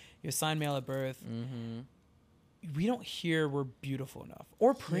 like you're assigned male at birth, we don't hear we're beautiful enough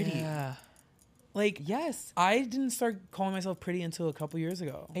or pretty. Yeah. Like, yes, I didn't start calling myself pretty until a couple years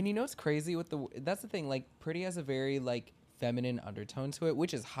ago. and you know what's crazy with that's the thing. Like, pretty has a very like feminine undertone to it,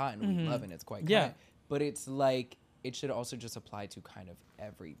 which is hot and we love, and it's quite kind. But it's like it should also just apply to kind of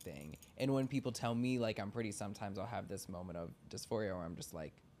everything. And when people tell me like I'm pretty, sometimes I'll have this moment of dysphoria where I'm just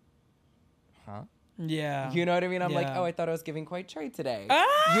like, huh? Yeah. You know what I mean? I'm like, oh, I thought I was giving quite trait today.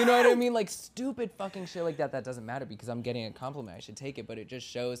 You know what I mean? Like, stupid fucking shit like that. That doesn't matter because I'm getting a compliment. I should take it. But it just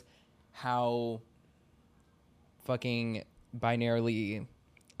shows how fucking binarily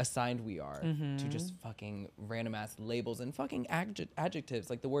assigned we are to just fucking random ass labels and fucking adjectives,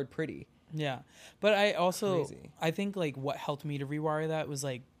 like the word pretty. Yeah. But I also, Crazy. I think like what helped me to rewire that was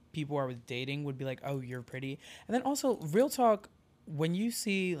like people I was dating would be like, oh, you're pretty. And then also, real talk, when you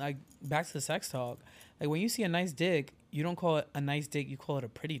see, like, back to the sex talk, like when you see a nice dick, you don't call it a nice dick, you call it a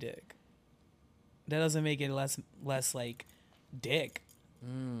pretty dick. That doesn't make it less like dick.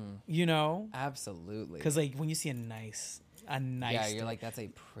 You know? Absolutely. Because like when you see a nice yeah, you're dick, like, that's a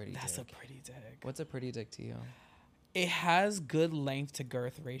pretty that's dick. a pretty dick. What's a pretty dick to you? It has good length to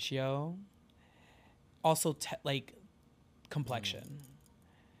girth ratio. Also, like complexion.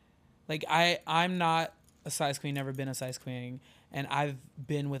 Like I'm not a size queen, never been a size queen, and I've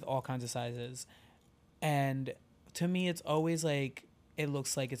been with all kinds of sizes. And to me, it's always like it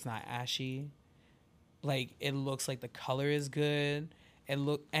looks like it's not ashy. Like it looks like the color is good.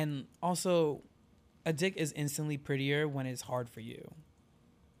 And also, a dick is instantly prettier when it's hard for you.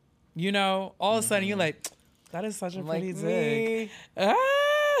 You know, all of a sudden you're like, that is such a pretty dick. Ah!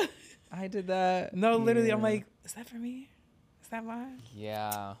 I did that. No, literally, I'm like, is that for me? Is that mine?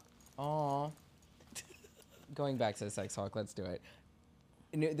 Yeah. Aw. Going back to the sex talk, let's do it.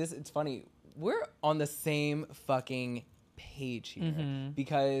 It's funny. We're on the same fucking page here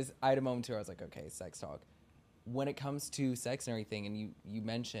because I had a moment where I was like, okay, sex talk. When it comes to sex and everything, and you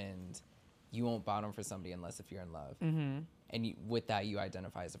mentioned you won't bottom for somebody unless if you're in love. And with that, you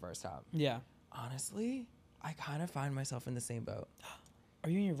identify as a verse top. Yeah. Honestly, I kind of find myself in the same boat.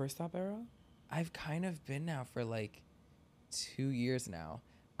 Are you in your verse top era? I've kind of been now for like 2 years now.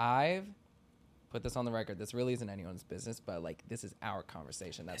 I've put this on the record. This really isn't anyone's business, but like this is our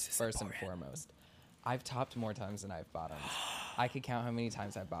conversation. That's first and foremost. I've topped more times than I've bottomed. I could count how many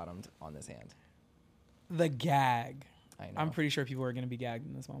times I've bottomed on this hand. The gag. I know. I'm pretty sure people are going to be gagged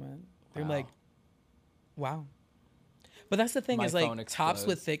in this moment. They're Wow. like, wow. But that's the thing My is phone like tops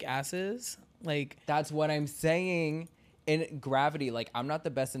with explodes. thick asses. Like, That's what I'm saying. In gravity, like I'm not the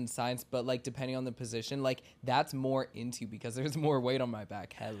best in science, but like depending on the position, like that's more into because there's more weight on my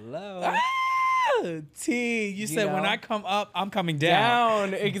back. Hello. T, you said when know? I come up, I'm coming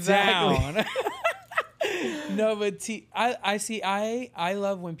down. Exactly. Down. No, but T, I see. I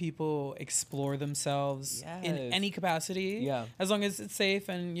love when people explore themselves in Yes. any capacity. Yeah. As long as it's safe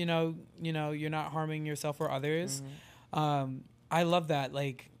and you know you're not harming yourself or others. I love that.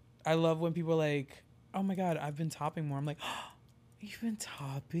 Like, I love when people are like, oh my God, I've been topping more. I'm like, oh, you've been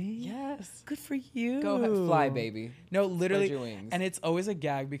topping? Yes. Good for you. Go ahead, fly, baby. No, literally. Spread your wings. And it's always a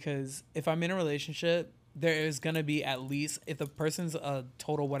gag because if I'm in a relationship, there is going to be at least, if the person's a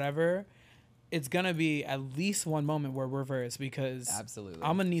total whatever, it's going to be at least one moment where we're reversed because Absolutely.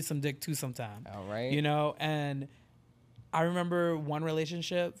 I'm going to need some dick too sometime. All right. You know? And I remember one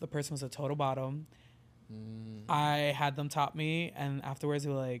relationship, the person was a total bottom. I had them top me, and afterwards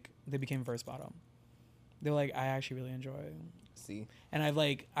they became verse bottom. They're like, I actually really enjoy it. See? And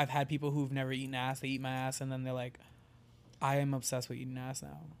I've had people who've never eaten ass, they eat my ass, and then they're like, I am obsessed with eating ass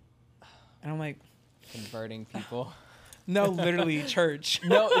now. And I'm like, Converting people. no, literally church.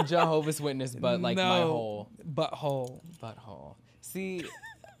 No, Jehovah's Witness, but like my No, whole butthole. See,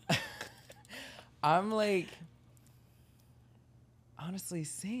 I'm like, honestly,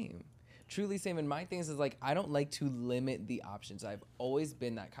 same. Truly same. And my thing is like, I don't like to limit the options. I've always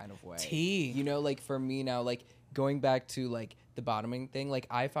been that kind of way. T. You know, like for me now, like going back to like the bottoming thing, like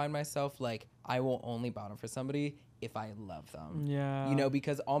I find myself like, I will only bottom for somebody if I love them. Yeah. You know,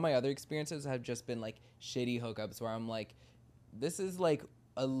 because all my other experiences have just been like shitty hookups where I'm like, this is like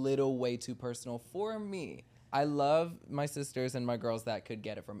a little way too personal for me. I love my sisters and my girls that could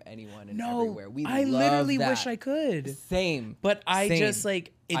get it from anyone and everywhere. I love literally that. wish I could. Same. But I Same. just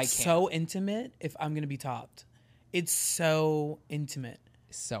like, I it's can't. so intimate if I'm going to be topped. It's so intimate.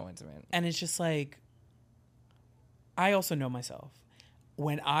 So intimate. And it's just like, I also know myself.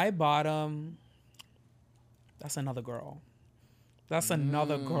 When I bottom, that's another girl. That's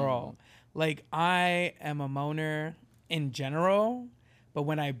another girl. Like, I am a moaner in general, But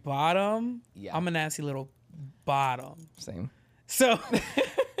when I bottom, Yeah. I'm a nasty little bottom. Same. So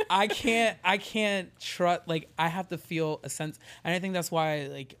I can't trust, like, I have to feel a sense. And I think that's why,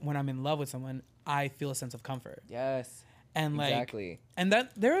 like, when I'm in love with someone, I feel a sense of comfort. Yes. And like, exactly. And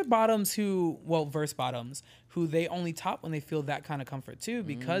that there are bottoms who, well, verse bottoms who they only top when they feel that kind of comfort too,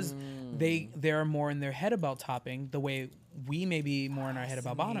 because they're more in their head about topping the way we may be more in our head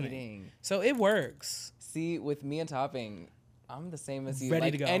about bottoming. Fascinating. So it works. See, with me and topping, I'm the same as you. Ready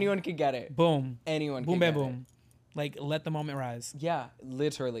like, to go. Anyone can get it. Boom. Anyone Boom, can bam, get boom. Like, let the moment rise. it. Yeah,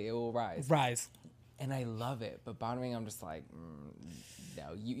 literally, it will rise. Rise. And I love it. But bottoming, I'm just like,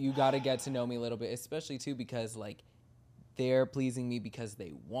 no, you got to get to know me a little bit, especially too because like they're pleasing me because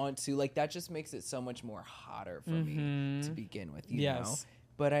they want to. Like, that just makes it so much more hotter for me to begin with, you know?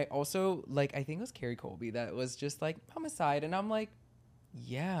 But I also, like, I think it was Carrie Colby that was just like, I'm a side. And I'm like,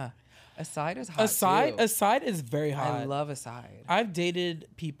 yeah, a side is hot too. A side is very hot. I love a side. I've dated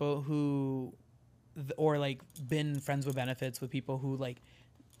people who, or like been friends with benefits with people who like,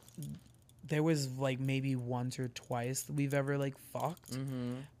 there was like maybe once or twice that we've ever like fucked.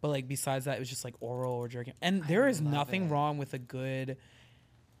 But like besides that, it was just like oral or jerking. And there is nothing wrong with a good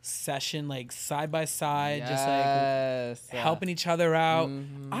session, like side by side, just like helping each other out.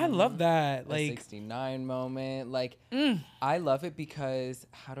 I love that. Like 69 moment. Like I love it because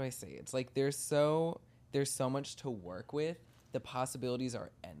how do I say it? It's like there's so much to work with. The possibilities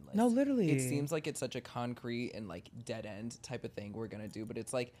are endless. No, literally. It seems like it's such a concrete and like dead end type of thing we're gonna do, but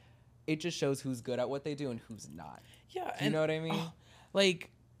it's like it just shows who's good at what they do and who's not. Yeah, you know what I mean?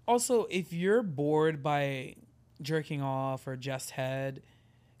 Like also, if you're bored by jerking off or just head,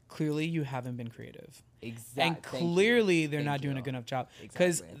 clearly you haven't been creative. Exactly. And clearly they're not doing a good enough job.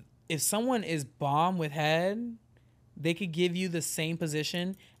 Because if someone is bomb with head, they could give you the same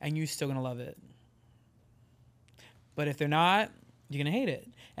position and you're still gonna love it. But if they're not, you're gonna hate it.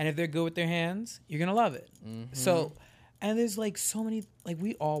 And if they're good with their hands, you're gonna love it. So, and there's like so many, like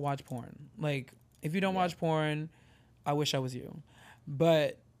we all watch porn. Like if you don't watch porn, I wish I was you.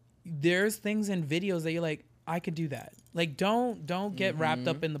 But there's things in videos that you're like, I could do that. Like don't get wrapped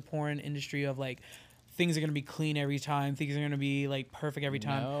up in the porn industry of like things are gonna be clean every time, things are gonna be like perfect every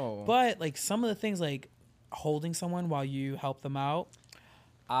time. No. But like some of the things, like holding someone while you help them out.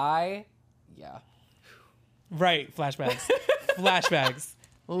 Yeah. Right, flashbacks. Flashbacks.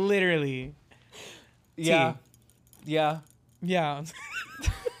 Literally. Yeah. T. Yeah. Yeah.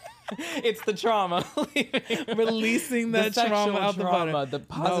 It's the trauma. Releasing that the trauma out the bottom. The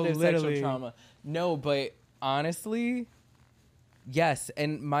positive sexual trauma. No, but honestly, yes.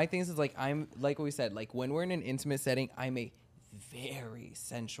 And my thing is like, I'm, like what we said, like when we're in an intimate setting, I'm a very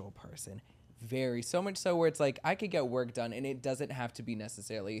sensual person. Very. So much so where it's like, I could get work done and it doesn't have to be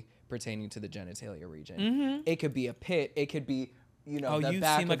necessarily pertaining to the genitalia region. It could be a pit. It could be, you know, the you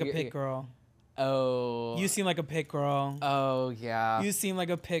back seem like of a your pit ear. girl. Oh. You seem like a pit girl. Oh, yeah. You seem like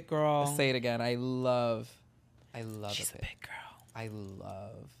a pit girl. Say it again. I love She's a pit. a pit girl. I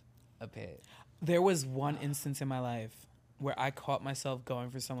love a pit. There was one instance in my life where I caught myself going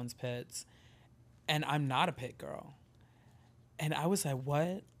for someone's pits, and I'm not a pit girl. And I was like,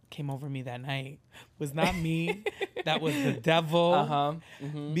 what came over me that night was not me. That was the devil.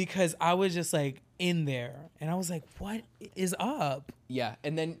 Because I was just like in there, and I was like, what is up? Yeah.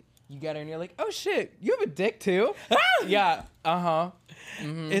 And then you get her and you're like, oh shit, you have a dick too? Yeah.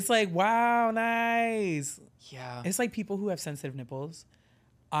 It's like, wow, nice. Yeah. It's like people who have sensitive nipples.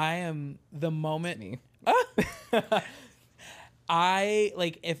 I am the moment. Me. I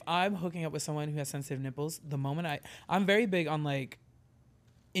like if I'm hooking up with someone who has sensitive nipples, the moment I'm very big on like,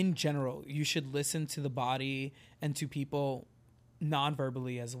 in general, you should listen to the body and to people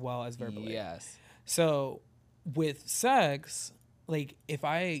non-verbally as well as verbally. Yes. So with sex, like if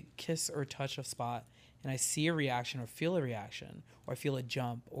I kiss or touch a spot and I see a reaction or feel a reaction or I feel a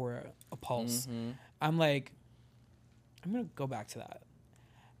jump or a pulse, I'm like, I'm going to go back to that.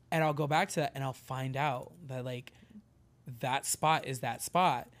 And I'll go back to that and I'll find out that like that spot is that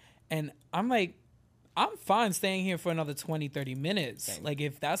spot. And I'm like, I'm fine staying here for another 20, 30 minutes. Same. Like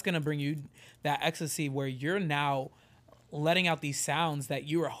if that's going to bring you that ecstasy where you're now letting out these sounds that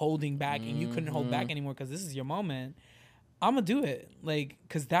you were holding back and you couldn't hold back anymore because this is your moment, I'm going to do it. Like,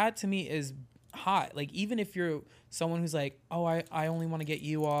 because that to me is hot. Like even if you're someone who's like, oh, I only want to get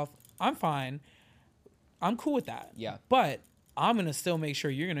you off, I'm fine. I'm cool with that. Yeah. But I'm going to still make sure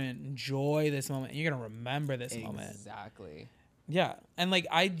you're going to enjoy this moment. And you're going to remember this moment. Exactly. Yeah. And like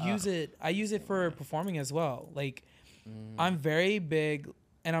I use it for performing as well. Like I'm very big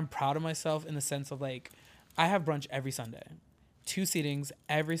and I'm proud of myself in the sense of like I have brunch every Sunday. 2 seatings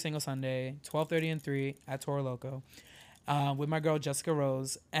every single Sunday, 12:30 and 3 at Toro Loco. with my girl Jessica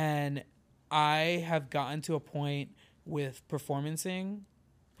Rose, and I have gotten to a point with performances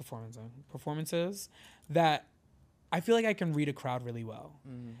that I feel like I can read a crowd really well.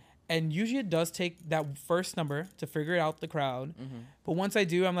 Mm-hmm. And usually it does take that first number to figure out the crowd. Mm-hmm. But once I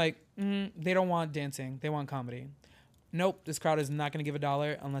do, I'm like, they don't want dancing. They want comedy. Nope, this crowd is not going to give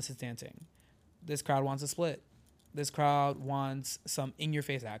 $1 unless it's dancing. This crowd wants a split. This crowd wants some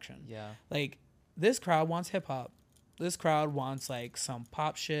in-your-face action. Yeah. Like, this crowd wants hip-hop. This crowd wants, like, some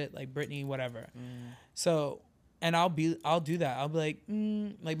pop shit, like Britney, whatever. So, and I'll do that. I'll be like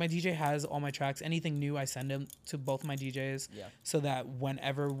my DJ has all my tracks. Anything new, I send them to both my DJs. Yeah. So that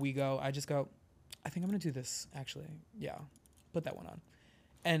whenever we go, I just go, I think I'm going to do this, actually. Yeah. Put that one on.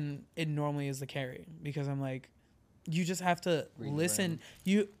 And it normally is the carry because I'm like, you just have to listen.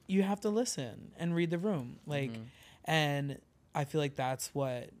 You have to listen and read the room. Like, and I feel like that's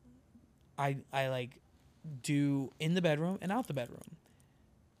what I like do in the bedroom and out the bedroom.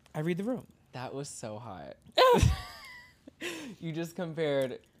 I read the room. That was so hot. You just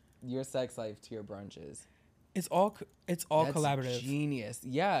compared your sex life to your brunches. It's all That's collaborative. Genius.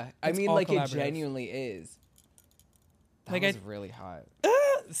 Yeah. It's I mean, like, it genuinely is. That like was really hot.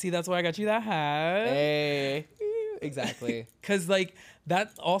 See, that's why I got you that hat. Hey. Exactly. Because, like,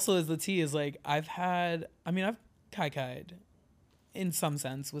 that also is the tea is, like, I've kai-kai'd in some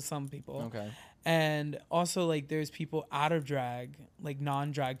sense with some people. Okay. And also, like, there's people out of drag, like,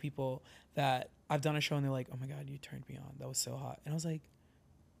 non-drag people that I've done a show and they're like, oh, my God, you turned me on. That was so hot. And I was like,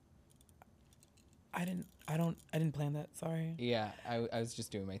 I didn't plan that. Sorry. Yeah, I was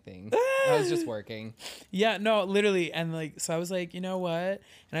just doing my thing. I was just working. Yeah, no, literally. And, like, so I was like, you know what?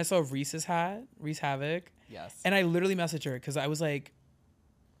 And I saw Reese's hat, Reese Havoc. Yes. And I literally messaged her because I was like,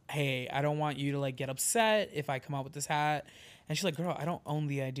 hey, I don't want you to, like, get upset if I come out with this hat. And she's like, girl, I don't own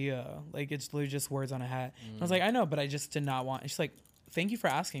the idea. Like, it's literally just words on a hat. And I was like, I know, but I just did not want. And she's like, thank you for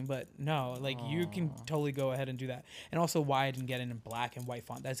asking, but no, like, you can totally go ahead and do that. And also why I didn't get it in black and white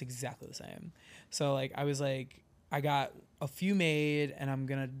font. That's exactly the same. So, like, I was like, I got a few made, and I'm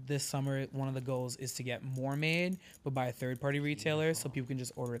going to, this summer, one of the goals is to get more made, but by a third-party retailer so people can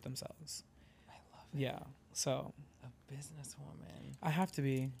just order it themselves. I love it. Yeah, so. A businesswoman. I have to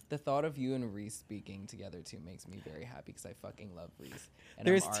be. The thought of you and Reese speaking together, too, makes me very happy because I fucking love Reese. And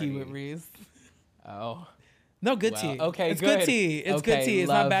There's tea with Reese. Oh. No, good tea. Okay, it's good tea. It's good tea. It's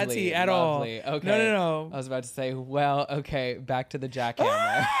not bad tea at all. Okay. No. I was about to say, well, okay, back to the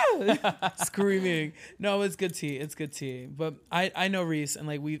jackhammer. Screaming. No, it's good tea. It's good tea. But I know Reese, and,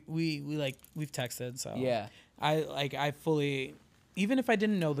 like, we've texted. So yeah, I fully, even if I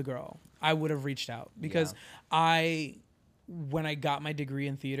didn't know the girl, I would have reached out because when I got my degree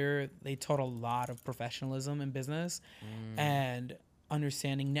in theater, they taught a lot of professionalism in business and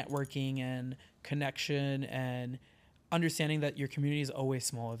understanding networking and connection and understanding that your community is always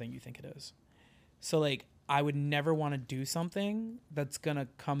smaller than you think it is. So, like, I would never want to do something that's going to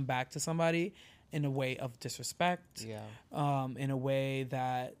come back to somebody in a way of disrespect, in a way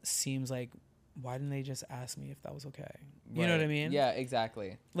that seems like, why didn't they just ask me if that was okay? You know what I mean? Yeah,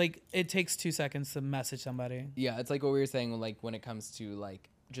 exactly. Like, it takes 2 seconds to message somebody. Yeah, it's like what we were saying, like, when it comes to, like,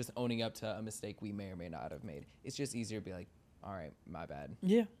 just owning up to a mistake we may or may not have made. It's just easier to be like, all right, my bad.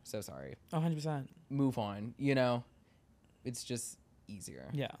 Yeah. So sorry. 100%. Move on, you know? It's just easier.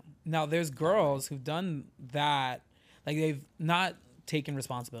 Yeah. Now, there's girls who've done that. Like, they've not taken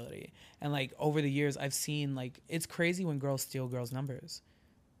responsibility. And, like, over the years, I've seen, like, it's crazy when girls steal girls' numbers.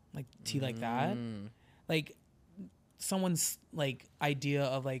 Like, tea like that. Like, someone's, like, idea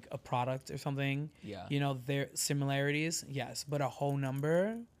of, like, a product or something. Yeah. You know, their similarities, yes. But a whole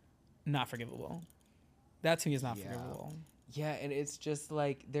number, not forgivable. That, to me, is not forgivable. Yeah, and it's just,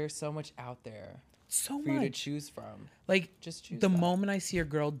 like, there's so much out there. So for much. you to choose from. Like, just choose the that. moment I see a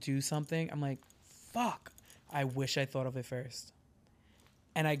girl do something, I'm like, fuck. I wish I thought of it first.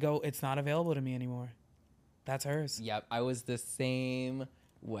 And I go, it's not available to me anymore. That's hers. Yep, I was the same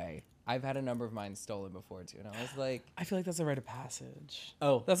way. I've had a number of mine stolen before, too. And I was like... I feel like that's a rite of passage.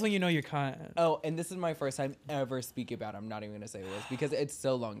 Oh. That's when you know you're kind. Oh, and this is my first time ever speaking about it. I'm not even going to say what it was because it's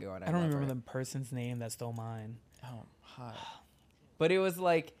so long ago. And I don't remember the person's name that stole mine. Oh, hot. But it was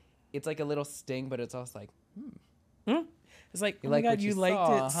like... It's like a little sting, but it's also like... It's like, you oh my like God, what you you liked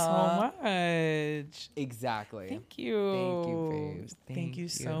saw, it huh? so much. Exactly. Thank you. Thank you, babes. Thank you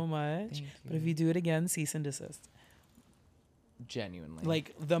so much. Thank But if you do it again, cease and desist. Genuinely.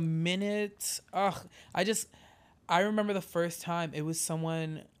 Like, the minute... I remember the first time it was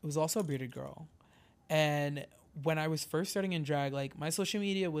someone... It was also a bearded girl. And when I was first starting in drag, like, my social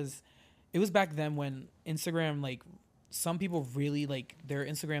media was... It was back then when Instagram, like... Some people really, like... Their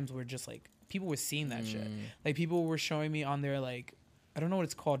Instagrams were just, like, people were seeing that shit. Like people were showing me on their like, I don't know what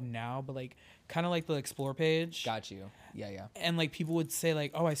it's called now, but like kind of like the explore page. Got you. Yeah. And like people would say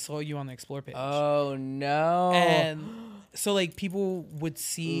like, oh, I saw you on the explore page. Oh no. And so like people would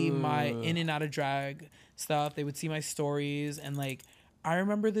see my in and out of drag stuff. They would see my stories. And like, I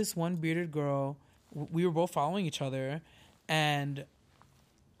remember this one bearded girl, we were both following each other, and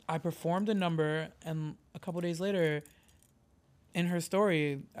I performed a number, and a couple days later in her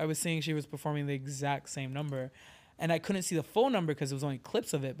story, I was seeing she was performing the exact same number, and I couldn't see the full number because it was only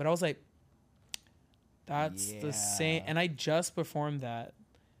clips of it, but I was like, that's the same. And I just performed that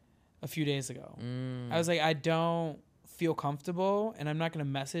a few days ago. I was like, I don't feel comfortable, and I'm not going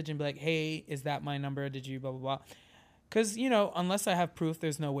to message and be like, hey, is that my number? Did you blah, blah, blah? Because, you know, unless I have proof,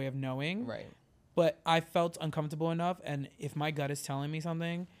 there's no way of knowing. Right. But I felt uncomfortable enough, and if my gut is telling me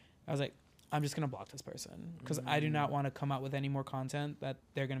something, I was like, I'm just going to block this person, because I do not want to come out with any more content that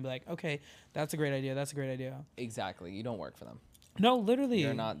they're going to be like, okay, that's a great idea. That's a great idea. Exactly. You don't work for them. No, literally.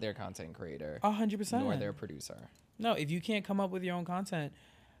 You're not their content creator. 100%. Nor their producer. No, if you can't come up with your own content,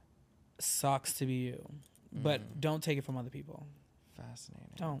 sucks to be you. But don't take it from other people.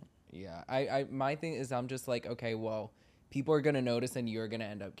 Fascinating. Don't. Yeah. I my thing is I'm just like, okay, well, people are going to notice, and you're going to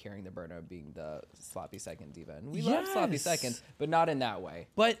end up carrying the burden of being the sloppy second diva. And we love sloppy seconds, but not in that way.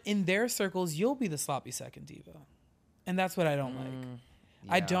 But in their circles, you'll be the sloppy second diva. And that's what I don't like.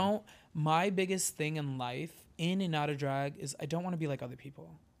 Yeah. I don't. My biggest thing in life, in and out of drag, is I don't want to be like other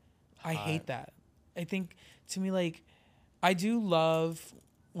people. I hate that. I think, to me, like, I do love,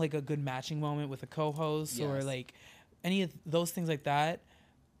 like, a good matching moment with a co-host or, like, any of those things like that.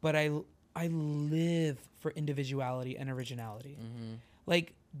 But I live for individuality and originality.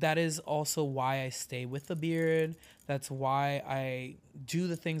 Like, that is also why I stay with the beard. That's why I do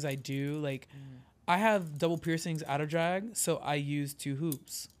the things I do. Like, I have double piercings out of drag, so I use 2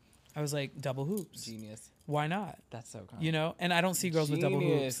 hoops. I was like, double hoops. Genius. Why not? That's so kind. You know? And I don't see girls with double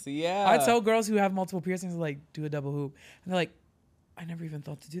hoops. Yeah. I tell girls who have multiple piercings, like, do a double hoop. And they're like, I never even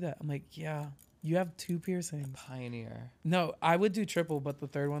thought to do that. I'm like, yeah, you have 2 piercings. Pioneer. No, I would do triple, but the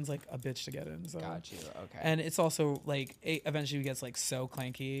third one's like a bitch to get in. So. Got you. Okay. And it's also like, it eventually gets like so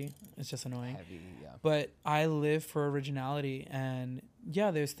clanky. It's just annoying. Heavy, yeah. But I live for originality. And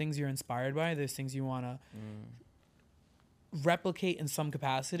yeah, there's things you're inspired by. There's things you want to replicate in some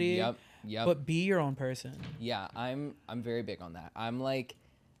capacity. Yep. But be your own person. Yeah, I'm very big on that. I'm like,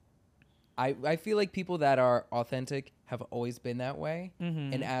 I feel like people that are authentic have always been that way.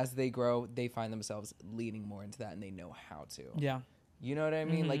 And as they grow, they find themselves leaning more into that, and they know how to. Yeah. You know what I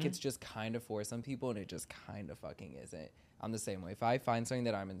mean? Like, it's just kind of for some people, and it just kind of fucking isn't. I'm the same way. If I find something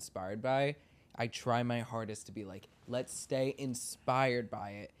that I'm inspired by, I try my hardest to be like, let's stay inspired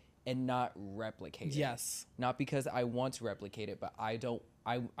by it and not replicate it. Yes. Not because I want to replicate it, but I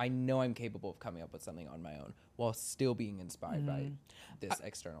know I'm capable of coming up with something on my own while still being inspired by this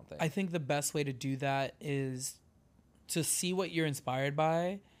external thing. I think the best way to do that is to see what you're inspired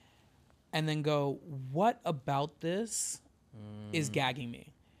by and then go, what about this is gagging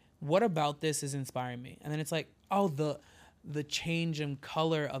me? What about this is inspiring me? And then it's like, oh, the change in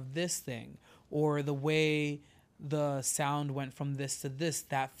color of this thing, or the way the sound went from this to this,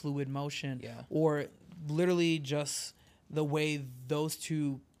 that fluid motion, or literally just the way those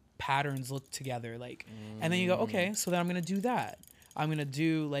 2 patterns look together. Like, and then you go, okay, so then I'm going to do that. I'm going to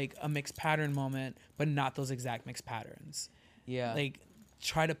do like a mixed pattern moment, but not those exact mixed patterns. Yeah. Like,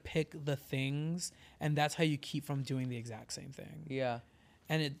 try to pick the things, and that's how you keep from doing the exact same thing. Yeah.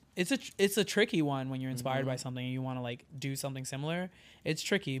 And it's a tricky one when you're inspired by something and you want to like do something similar. It's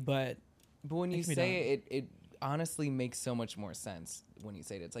tricky, but when you say it honestly makes so much more sense when you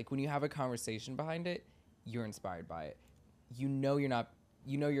say it. It's like when you have a conversation behind it, you're inspired by it. You know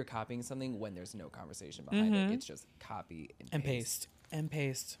you're copying something when there's no conversation behind it. It's just copy and paste. And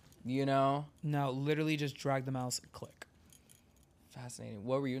paste. You know? No, literally just drag the mouse, click. Fascinating.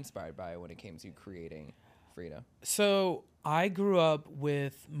 What were you inspired by when it came to creating Frida? So I grew up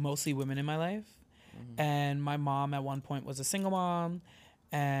with mostly women in my life. And my mom at one point was a single mom,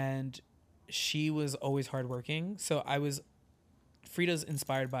 and she was always hardworking. So Frida's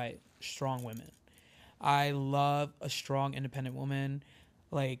inspired by strong women. I love a strong, independent woman.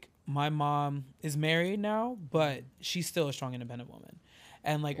 Like, my mom is married now, but she's still a strong, independent woman.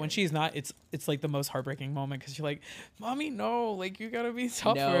 And like when she's not, it's like the most heartbreaking moment, because you're like, mommy, no, like you gotta be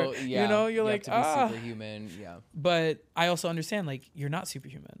tougher. No, yeah. You know, you're you like, have to be superhuman. Yeah. But I also understand, like, you're not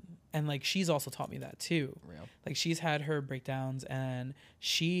superhuman. And like she's also taught me that too. Real. Like, she's had her breakdowns, and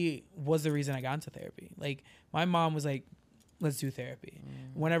she was the reason I got into therapy. Like, my mom was like, let's do therapy.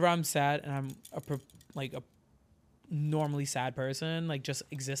 Whenever I'm sad and I'm a normally sad person, like just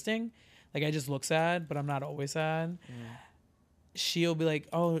existing, Like, I just look sad, but I'm not always sad. She'll be like,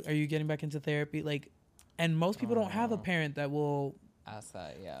 oh, are you getting back into therapy? Like, and most people don't have a parent that will ask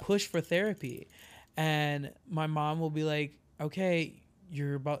that, yeah, push for therapy. And my mom will be like, okay,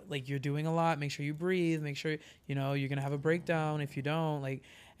 you're doing a lot. Make sure you breathe. Make sure, you're going to have a breakdown if you don't. Like,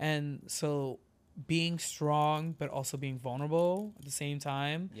 and so being strong, but also being vulnerable at the same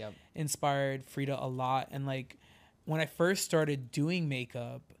time inspired Frida a lot. And like, when I first started doing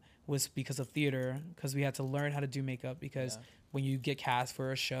makeup was because of theater, because we had to learn how to do makeup because when you get cast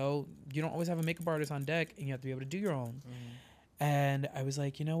for a show, you don't always have a makeup artist on deck and you have to be able to do your own. And I was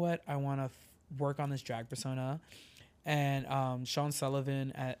like, you know what? I want to work on this drag persona. And Sean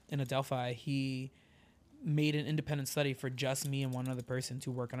Sullivan in Adelphi, he made an independent study for just me and one other person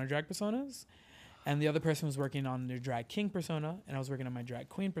to work on our drag personas. And the other person was working on their drag king persona, and I was working on my drag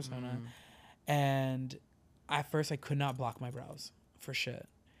queen persona. And at first, I could not block my brows for shit.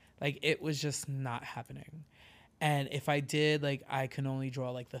 Like, it was just not happening. And if I did, like, I can only draw,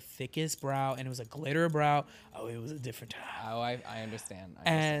 like, the thickest brow, and it was a glitter brow. Oh, it was a different time. Oh, I understand.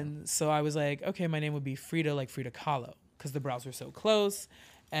 And so I was like, okay, my name would be Frida, like Frida Kahlo, because the brows were so close.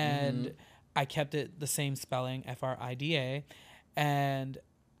 And I kept it the same spelling, Frida.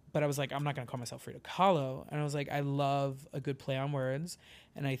 But I was like, I'm not going to call myself Frida Kahlo. And I was like, I love a good play on words.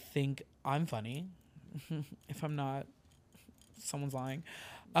 And I think I'm funny. If I'm not, someone's lying.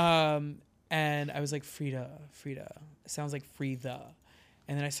 And I was like, Frida. It sounds like Frida.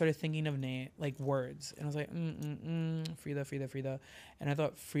 And then I started thinking of words. And I was like, Frida. And I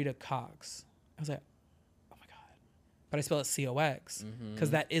thought Frida Cox. I was like, oh my God. But I spell it COX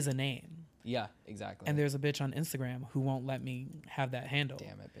because that is a name. Yeah, exactly. And there's a bitch on Instagram who won't let me have that handle.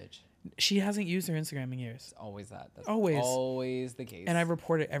 Damn it, bitch. She hasn't used her Instagram in years. It's always that. That's always the case. And I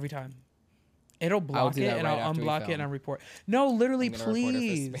report it every time. It'll block it and right I'll unblock it and I'll report. No, literally,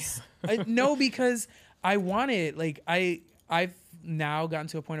 please. No, because I want it. Like, I've now gotten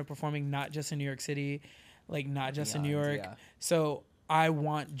to a point of performing not just in New York City, like not just in New York. Yeah. So I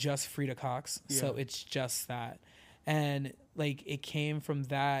want just Frida Cox. Yeah. So it's just that. And like, it came from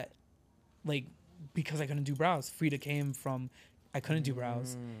that, like, because I couldn't do brows. Frida came from I couldn't do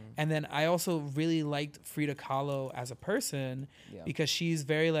brows. And then I also really liked Frida Kahlo as a person because she's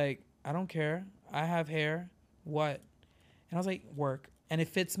very like, I don't care. I have hair. What? And I was like, work. And it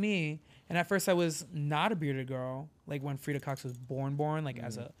fits me. And at first I was not a bearded girl. Like when Frida Cox was born, like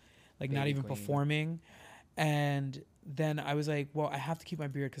as a, like baby not even queen. Performing. And then I was like, well, I have to keep my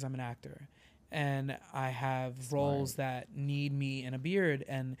beard because I'm an actor. And I have roles that need me in a beard.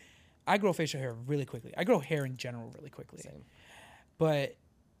 And I grow facial hair really quickly. I grow hair in general really quickly. Same. But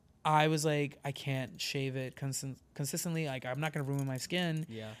I was like, I can't shave it consistently. Like, I'm not going to ruin my skin.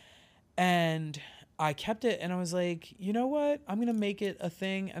 Yeah. And I kept it, and I was like, you know what? I'm going to make it a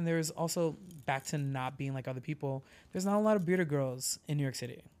thing. And there's also, back to not being like other people, there's not a lot of bearded girls in New York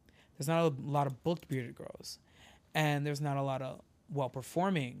City. There's not a lot of booked bearded girls. And there's not a lot of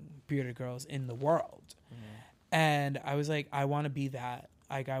well-performing bearded girls in the world. And I was like, I want to be that.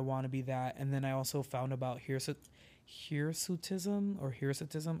 Like, I want to be that. And then I also found about hirsutism.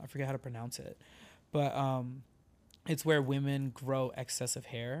 I forget how to pronounce it. But it's where women grow excessive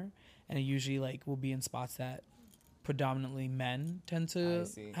hair. And it usually, like, will be in spots that predominantly men tend to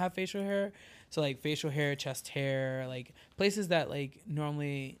have facial hair. So, like, facial hair, chest hair, like, places that, like,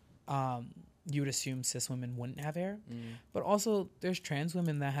 normally you would assume cis women wouldn't have hair. But also, there's trans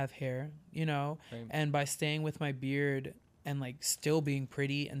women that have hair, you know? Right. And by staying with my beard and, like, still being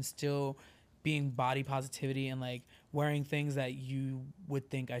pretty and still being body positivity and, like, wearing things that you would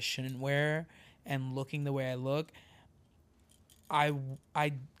think I shouldn't wear and looking the way I look,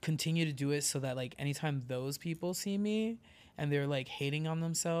 I continue to do it so that, like, anytime those people see me and they're, like, hating on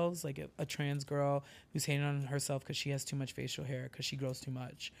themselves, like a trans girl who's hating on herself because she has too much facial hair because she grows too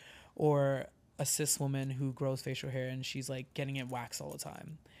much, or a cis woman who grows facial hair and she's, like, getting it waxed all the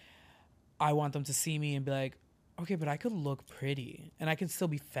time, I want them to see me and be like, okay, but I could look pretty and I can still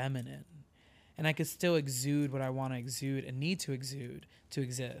be feminine and I could still exude what I want to exude and need to exude to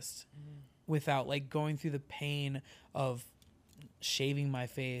exist without, like, going through the pain of shaving my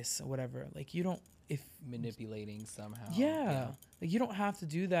face or whatever. Like, you don't, if manipulating somehow. Yeah. Like, you don't have to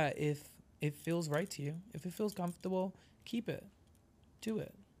do that if it feels right to you. If it feels comfortable, keep it. Do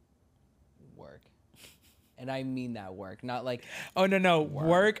it. Work. And I mean that work, not like... Oh, no.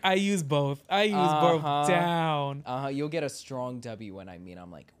 Work, I use both. I use both down. You'll get a strong W when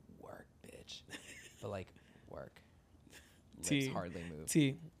I'm like, work, bitch. But, like, work. Lips hardly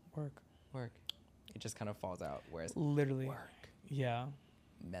move. Work. It just kind of falls out. Whereas literally. Work. Yeah.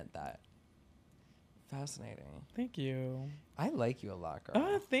 Meant that. Fascinating. Thank you. I like you a lot, girl.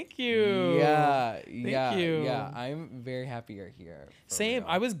 Oh, thank you. Yeah, Thank you. yeah. I'm very happy you're here. Same.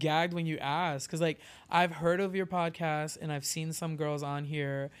 Real. I was gagged when you asked because, like, I've heard of your podcast and I've seen some girls on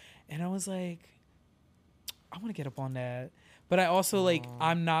here, and I was like, I want to get up on that. But I also like,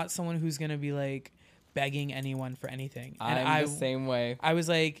 I'm not someone who's gonna be like begging anyone for anything. And I'm the same way. I was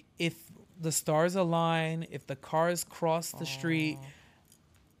like, if the stars align, if the cars cross the street,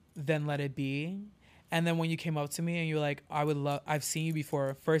 then let it be. And then when you came up to me and you were like, I've seen you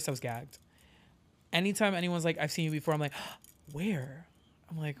before. First, I was gagged. Anytime anyone's like, I've seen you before, I'm like, where?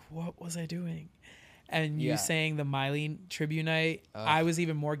 I'm like, what was I doing? And you saying the Miley tribute night, I was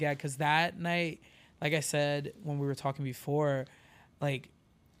even more gagged because that night, like I said when we were talking before, like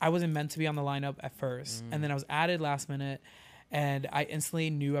I wasn't meant to be on the lineup at first. And then I was added last minute and I instantly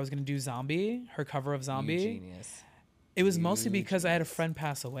knew I was going to do Zombie, her cover of Zombie. You genius. It was mostly because I had a friend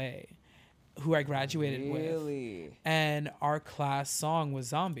pass away who I graduated with. And our class song was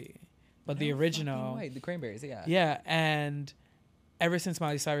Zombie. But the original. The Cranberries, yeah. Yeah, and ever since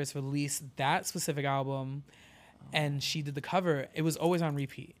Miley Cyrus released that specific album and she did the cover, it was always on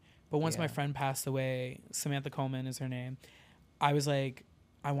repeat. But once my friend passed away, Samantha Coleman is her name, I was like,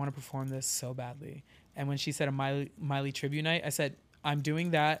 I want to perform this so badly. And when she said a Miley tribute night, I said, I'm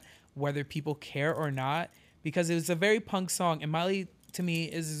doing that whether people care or not, because it was a very punk song. And Miley, to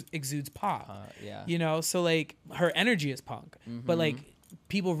me, exudes pop. You know, so like her energy is punk. But like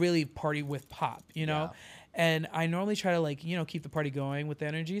people really party with pop, you know? And I normally try to like, you know, keep the party going with the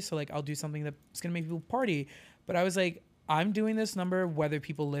energy. So like I'll do something that's going to make people party. But I was like, I'm doing this number whether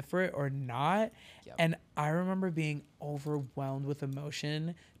people live for it or not. And I remember being overwhelmed with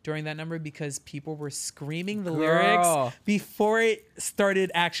emotion during that number because people were screaming the lyrics before it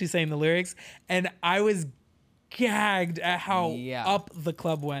started actually saying the lyrics. And I was gagged at how up the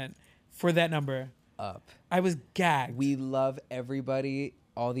club went for that number. I was gagged. We love everybody.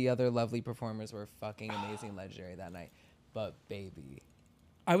 All the other lovely performers were fucking amazing, legendary that night. But baby,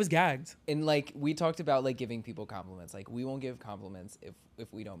 I was gagged. And like we talked about like giving people compliments. Like we won't give compliments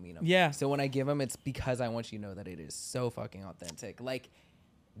if we don't mean them. Yeah. So when I give them, it's because I want you to know that it is so fucking authentic. Like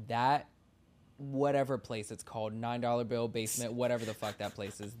that, whatever place it's called, $9 bill basement, whatever the fuck that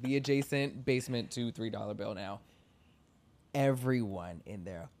place is, the adjacent basement to $3 bill now. Everyone in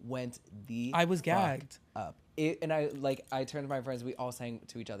there went I was gagged up. And I turned to my friends. We all sang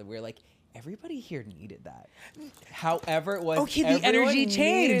to each other. We were like, everybody here needed that. However it was, okay, the energy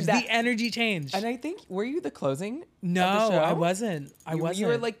changed. The energy changed. And I think, were you the closing? No, of the show? I wasn't. You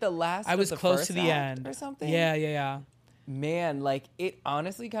were like the last. I was the close first to the act end or something. Yeah. Man, like it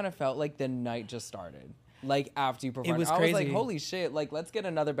honestly kind of felt like the night just started. Like after you performed, It was I crazy. was like, holy shit, like let's get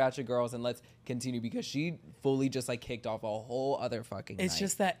another batch of girls and let's continue, because she fully just like kicked off a whole other fucking It's night.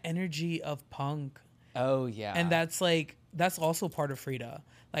 just that energy of punk. Oh yeah. And that's also part of Frida.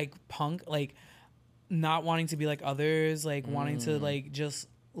 Like punk, like not wanting to be like others, like wanting to like just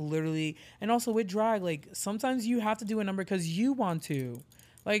literally, and also with drag, like sometimes you have to do a number because you want to.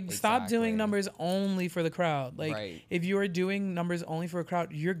 Like stop doing numbers only for the crowd. Like if you are doing numbers only for a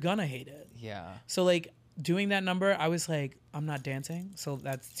crowd, you're gonna hate it. Yeah. So like doing that number, I was like, I'm not dancing, so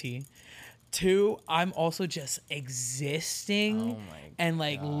that's T. 2, I'm also just existing and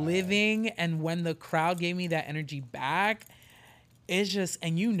like living. And when the crowd gave me that energy back, it's just,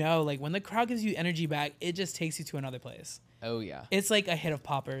 and you know, like when the crowd gives you energy back, it just takes you to another place. Oh yeah. It's like a hit of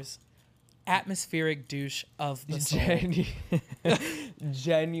Poppers. Atmospheric douche of the soul.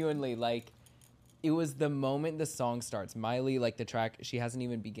 Genuinely, like it was the moment the song starts. Miley, like the track, she hasn't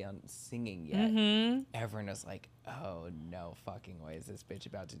even begun singing yet. Everyone is like, oh no fucking way is this bitch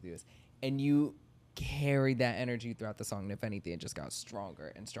about to do this. And you carried that energy throughout the song. And if anything, it just got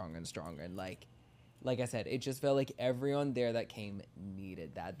stronger and stronger and stronger. And like I said, it just felt like everyone there that came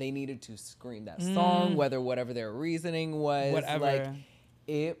needed that. They needed to scream that song, whatever their reasoning was. Whatever. Like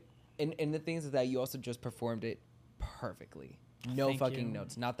it. And the things is that you also just performed it perfectly. No Thank fucking you.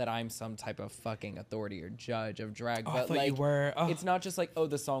 notes. Not that I'm some type of fucking authority or judge of drag, I but thought like you were. Oh. It's not just like, oh,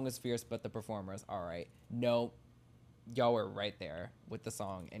 the song was fierce, but the performers, all right. No, y'all were right there with the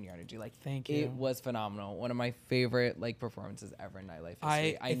song and your energy. Like, thank you. It was phenomenal. One of my favorite like performances ever in nightlife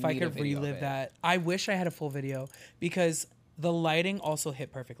history. If I could relive that, I wish I had a full video because the lighting also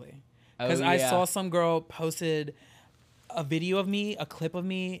hit perfectly. Because I saw some girl posted a video of me, a clip of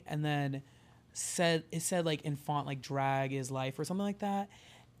me, and then said like in font like drag is life or something like that.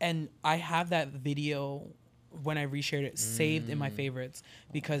 And I have that video when I reshared it saved in my favorites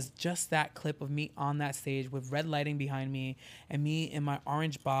because just that clip of me on that stage with red lighting behind me and me in my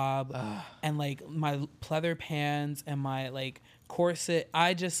orange bob and like my pleather pants and my like corset,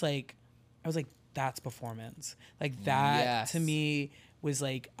 I was like, that's performance. Like that to me was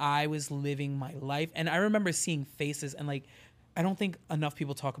like, I was living my life. And I remember seeing faces, and like, I don't think enough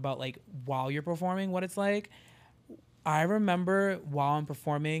people talk about like while you're performing what it's like. I remember while I'm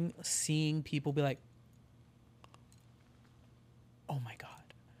performing seeing people be like, oh my God.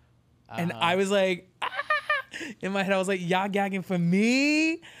 And I was like, ah! In my head, I was like, y'all gagging for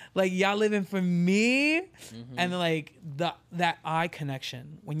me? Like, y'all living for me? And then, like, that eye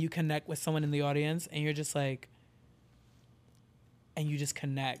connection, when you connect with someone in the audience and you're just like, and you just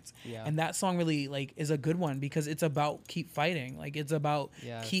connect. Yeah. And that song really, like, is a good one because it's about keep fighting. Like, it's about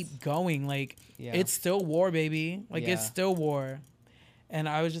keep going. Like, it's still war, baby. Like, it's still war. And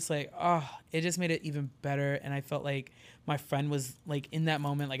I was just like, oh, it just made it even better. And I felt like my friend was, like, in that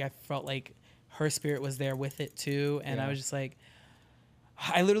moment, like, I felt like her spirit was there with it, too. And I was just like,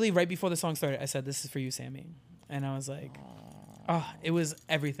 I literally, right before the song started, I said, this is for you, Sammy. And I was like, oh, it was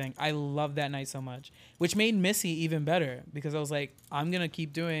everything. I loved that night so much, which made Missy even better because I was like, I'm going to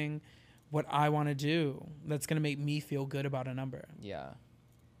keep doing what I want to do. That's going to make me feel good about a number. Yeah.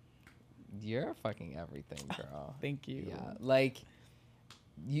 You're fucking everything, girl. Thank you. Yeah.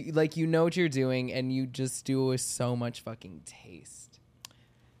 You know what you're doing, and you just do it with so much fucking taste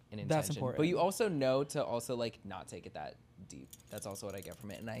and intention. That's important. But you also know to also, like, not take it that deep. That's also what I get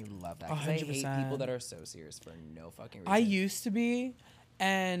from it, and I love that. Because I hate people that are so serious for no fucking reason. I used to be,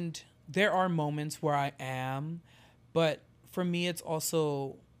 and there are moments where I am, but for me, it's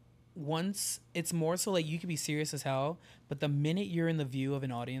also it's more so like you can be serious as hell, but the minute you're in the view of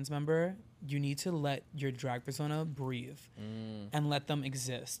an audience member, you need to let your drag persona breathe and let them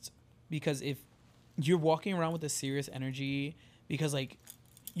exist. Because if you're walking around with a serious energy, because like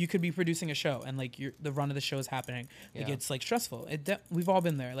you could be producing a show and like the run of the show is happening, like it's like stressful. We've all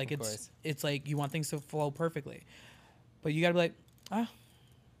been there. Like it's like you want things to flow perfectly, but you gotta be like,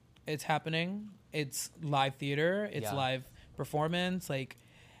 it's happening. It's live theater. It's live performance. Like,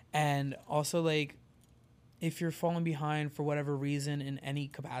 and also like if you're falling behind for whatever reason in any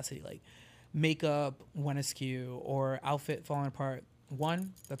capacity, like makeup went askew or outfit falling apart.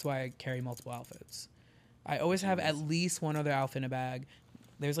 That's why I carry multiple outfits. I always have at least one other outfit in a bag.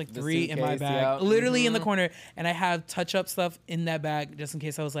 There's like 3 in my bag, literally in the corner. And I have touch-up stuff in that bag just in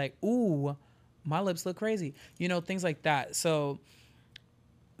case I was like, ooh, my lips look crazy. You know, things like that. So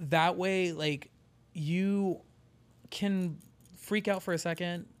that way, like, you can freak out for a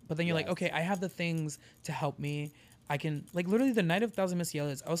second, but then you're like, okay, I have the things to help me. I can, like, literally the night of 1,000 Miss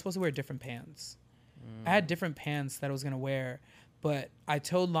Yellows, I was supposed to wear different pants. I had different pants that I was going to wear, but I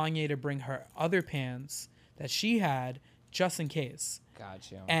told Lanye to bring her other pants that she had just in case.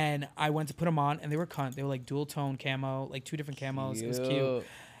 Gotcha. And I went to put them on, and they were cunt. They were like dual tone camo, like 2 different camos. Cute. It was cute.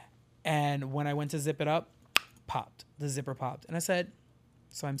 And when I went to zip it up, popped. The zipper popped. And I said,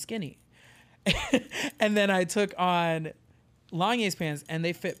 so I'm skinny. And then I took on Lanye's pants, and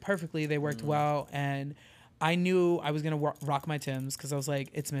they fit perfectly. They worked well, and I knew I was going to rock my Timbs because I was like,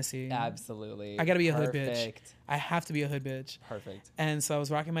 it's Missy. Absolutely. I got to be a hood bitch. I have to be a hood bitch. Perfect. And so I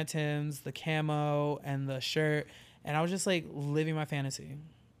was rocking my Timbs, the camo, and the shirt. And I was just like living my fantasy.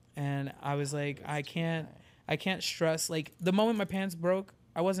 And I was like, I can't stress. Like the moment my pants broke,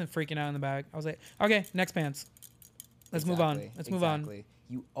 I wasn't freaking out in the bag. I was like, okay, next pants. Let's move on. Let's move on.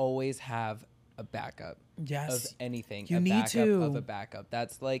 You always have a backup of anything. You need to. Of a backup.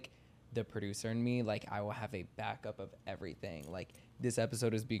 That's like the producer in me. Like I will have a backup of everything. Like this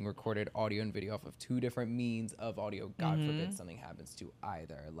episode is being recorded audio and video off of 2 different means of audio. God forbid something happens to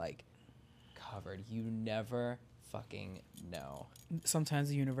either. Like covered. You never fucking know. Sometimes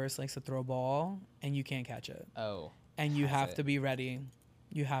the universe likes to throw a ball and you can't catch it. Oh. And you have to be ready.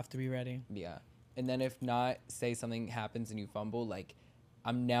 You have to be ready. Yeah. And then if not, say something happens and you fumble, like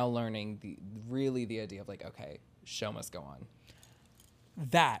I'm now learning the idea of like, okay, show must go on.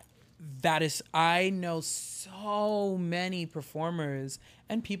 That is, I know so many performers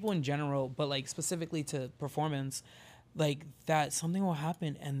and people in general, but like specifically to performance, like that something will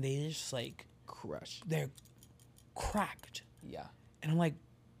happen and they just like crush. They're cracked. Yeah. And I'm like,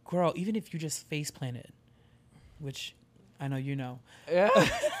 girl, even if you just face planted, which I know you know. Yeah.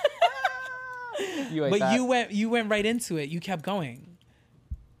 You went right into it. You kept going.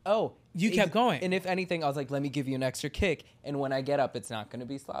 Oh. You kept going. And if anything, I was like, let me give you an extra kick. And when I get up, it's not going to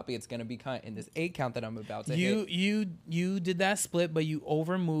be sloppy. It's going to be kind in this 8 count that I'm about to hit. You did that split, but you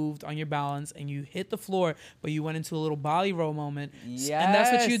over moved on your balance and you hit the floor, but you went into a little body roll moment. Yes. And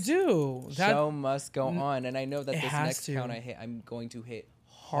that's what you do. Show must go on. And I know that this next count I hit, I'm going to hit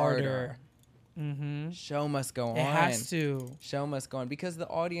harder. Mm-hmm. Show must go on. It has to. Show must go on. Because the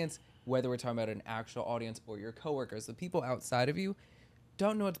audience, whether we're talking about an actual audience or your coworkers, the people outside of you,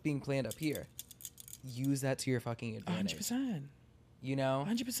 don't know what's being planned up here. use that to your fucking advantage. 100%. You know?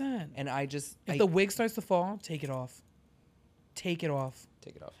 100%. And if If the wig starts to fall, take it off. Take it off.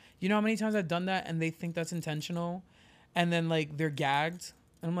 take it off. You know how many times I've done that and they think that's intentional, and then like they're gagged,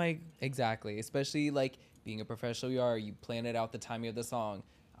 and I'm like, Exactly. Especially like being a professional you are, you plan it out the timing of the song.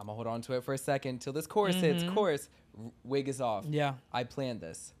 I'm gonna hold on to it for a second till this chorus hits. Chorus, wig is off. yeah, I planned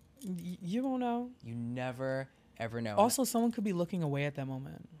this. you don't know. You never ever know. Also, someone could be looking away at that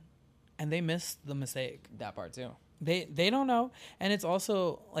moment, and they missed the mistake. That part too. They don't know. And it's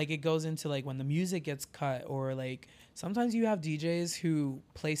also like it goes into like when the music gets cut, or like sometimes you have DJs who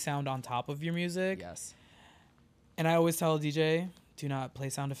play sound on top of your music. Yes. And I always tell a DJ, do not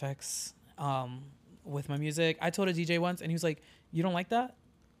play sound effects with my music. I told a DJ once, and he was like, you don't like that?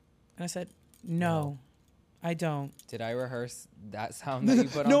 And I said, no. I don't. Did I rehearse that sound that you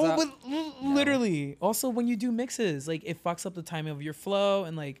put on No, top? but literally. Also, when you do mixes, like it fucks up the timing of your flow,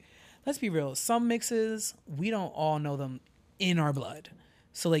 and like, let's be real. Some mixes, we don't all know them in our blood.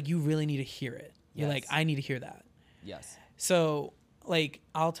 So like, you really need to hear it. You're like, I need to hear that. Yes. So like,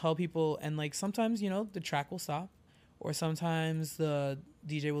 I'll tell people, and like sometimes, you know, the track will stop, or sometimes the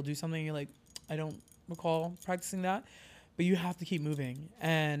DJ will do something, and you're like, I don't recall practicing that, but you have to keep moving.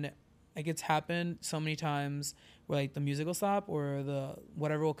 And like, it's happened so many times where like the music will stop or the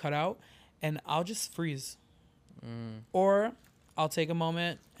whatever will cut out, and I'll just freeze. Or I'll take a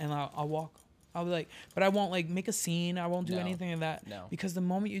moment and I'll walk. I'll be like, but I won't like make a scene. I won't do anything of that. No. Because the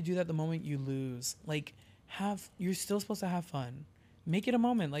moment you do that, the moment you lose. Like, you're still supposed to have fun. Make it a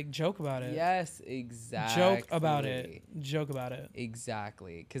moment. Like, joke about it. Yes, exactly. Joke about it. Joke about it.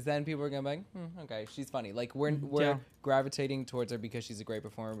 Exactly. Because then people are going to be like, okay, she's funny. Like, we're Yeah. gravitating towards her because she's a great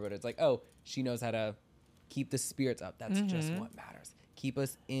performer, but it's like, oh, she knows how to keep the spirits up. That's just what matters. Keep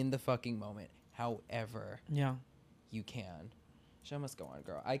us in the fucking moment, however Yeah. you can. Show must go on,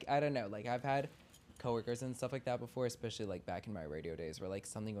 girl. I don't know. Like, I've had coworkers and stuff like that before, especially, like, back in my radio days where, like,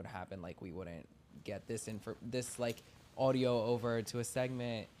 something would happen, like, we wouldn't get this like, audio over to a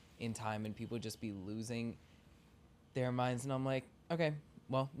segment in time, and people just be losing their minds, and I'm like, okay,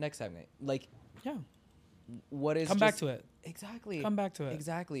 well, next segment. Like, Yeah. what is Come back to it. Exactly. Come back to it.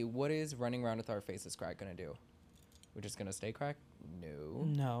 Exactly. What is running around with our faces cracked gonna do? We're just gonna stay cracked? No.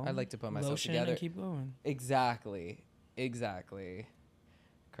 No. I like to put myself Lotion together. and keep going. Exactly.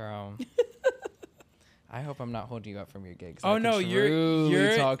 Girl. I hope I'm not holding you up from your gigs. Oh, no,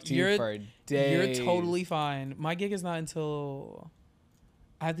 you're talk to you for days. You're totally fine. My gig is not until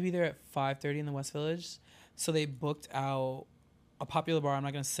I have to be there at 5:30 in the West Village. So they booked out a popular bar. I'm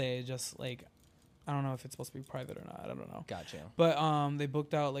not gonna say, just like, I don't know if it's supposed to be private or not. I don't know. Gotcha. But they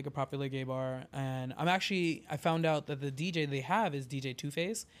booked out like a popular gay bar, and I found out that the DJ they have is DJ Two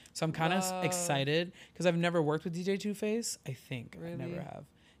Face. So I'm kind of excited because I've never worked with DJ Two Face. I think I Really? never have.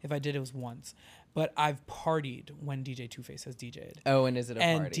 If I did, it was once. But I've partied when DJ Two Face has DJ'd. Oh, and is it a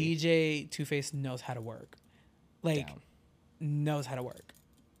And party? DJ Two Face knows how to work. Like, Down. knows how to work.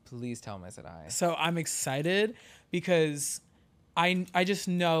 Please tell him I said hi. So I'm excited because I just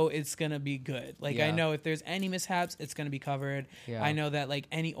know it's going to be good. Like, I Yeah. know if there's any mishaps, it's going to be covered. Yeah. I know that, like,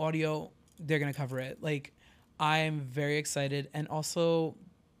 any audio, they're going to cover it. Like, I'm very excited. And also,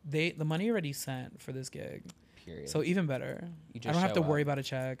 the money already sent for this gig. Period. So even better. You I just don't have to show worry up. about a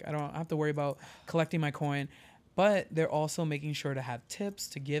check. I don't have to worry about collecting my coin. But they're also making sure to have tips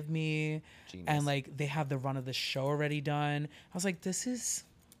to give me. Genius. And, like, they have the run of the show already done. I was like, this is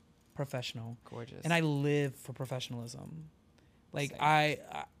professional. Gorgeous. And I live for professionalism. Like, Same.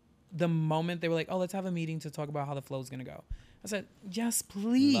 the moment they were like, oh, let's have a meeting to talk about how the flow is going to go. I said, yes,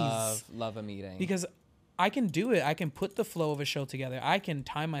 please. love a meeting. Because I can do it. I can put the flow of a show together. I can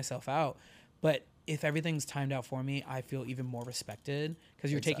time myself out. But if everything's timed out for me, I feel even more respected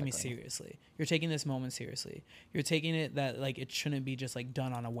because you're taking me Exactly. seriously. You're taking this moment seriously. You're taking it that, like, it shouldn't be just, like,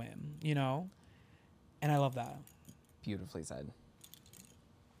 done on a whim, you know? And I love that. Beautifully said.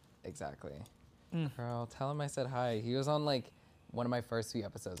 Exactly. Mm. Girl, tell him I said hi. He was on, like, one of my first few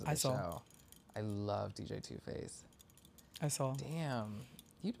episodes of the I saw. show. I love DJ Two Face. I saw. Damn.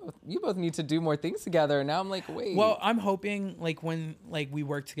 You both need to do more things together. Now I'm like, wait. Well, I'm hoping, like, when, like, we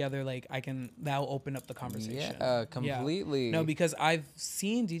work together, like, that'll open up the conversation. Yeah, completely. No, because I've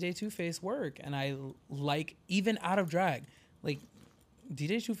seen DJ Two Face work, and I like, even out of drag, like,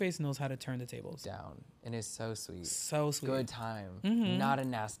 DJ Two Face knows how to turn the tables. Down. And it's so sweet. So sweet. Good time. Mhm. Not a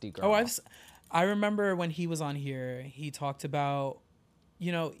nasty girl. Oh, I remember when he was on here, he talked about,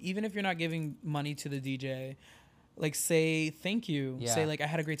 you know, even if you're not giving money to the DJ, like, say thank you. Yeah. Say, like, I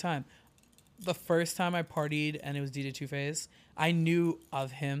had a great time. The first time I partied and it was DJ Two Face, I knew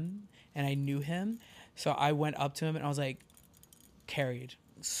of him and I knew him. So I went up to him and I was like, carried.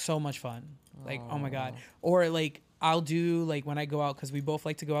 So much fun. Like, oh my God. Or like, I'll do like when I go out, because we both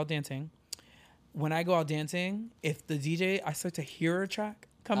like to go out dancing. When I go out dancing, if the DJ, I start to hear a track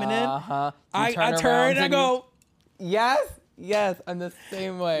coming in, I turn and I go. Yes, I'm the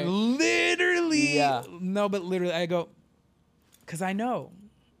same way. Literally. Yeah. No, but literally, I go, because I know.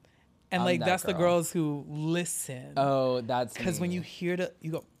 And I'm like, that that's the girl. girls who listen. Oh, that's Because when me. you hear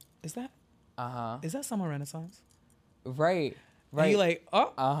you go, is that Summer Renaissance? Right. And you're like,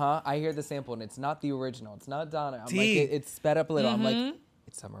 oh. I hear the sample, and it's not the original. It's not Donna. I'm T. like, it's sped up a little. I'm like,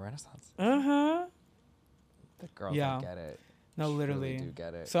 it's Summer Renaissance. The girls don't get it. No, literally. Do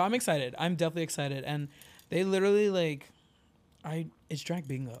get it. So I'm excited. I'm definitely excited. And they literally like, it's drag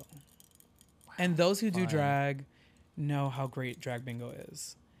bingo. Wow, and those who do drag know how great drag bingo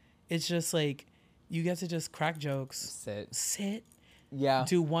is. It's just like, you get to just crack jokes. Sit. Yeah.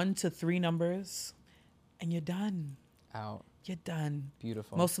 Do 1 to 3 numbers, and you're done. Out. You're done.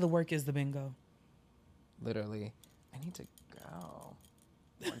 Beautiful. Most of the work is the bingo. Literally. I need to go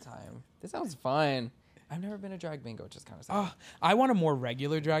one time. This sounds fun. I've never been to drag bingo, which is kind of sad. I want a more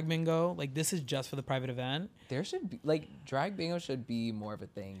regular drag bingo. Like, this is just for the private event. There should be, like, drag bingo should be more of a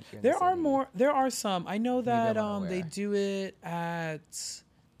thing here in There the are city. more. There are some. I know that they aware. do it at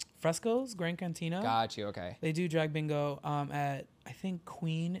Fresco's, Grand Cantina. Got you, okay. They do drag bingo at, I think,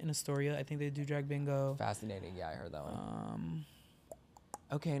 Queen in Astoria. I think they do drag bingo. Fascinating. Yeah, I heard that one.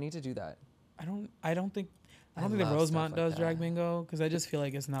 Okay, I need to do that. I don't think the love Rosemont stuff like does that. drag bingo, because I just feel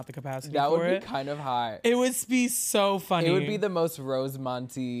like it's not the capacity That for would be it. kind of hot. It would be so funny. It would be the most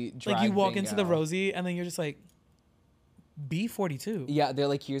Rosemonty drag like, you walk bingo. into the Rosie and then you're just like, B42. Yeah, they're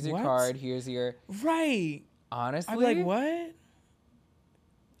like, here's your What? card, here's your... Right. Honestly, I'd be like, what?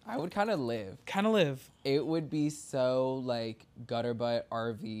 I would kind of live. Kind of live. It would be so, like, gutter butt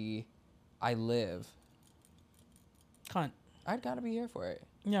RV. I live. Cunt. I'd gotta be here for it.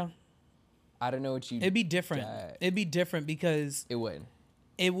 Yeah. I don't know what you... It'd be different. It'd be different because... It would.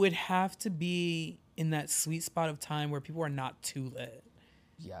 It would have to be in that sweet spot of time where people are not too lit.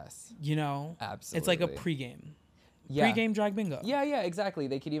 Yes. You know? Absolutely. It's like a pregame. Yeah. Pre-game drag bingo. Yeah, exactly.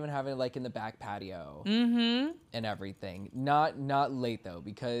 They could even have it like in the back patio Mm-hmm. and everything. Not late though,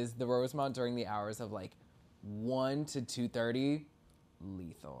 because the Rosemont during the hours of like 1 to 2:30,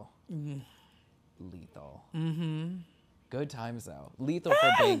 lethal. Lethal. Mm-hmm. Good times though. Lethal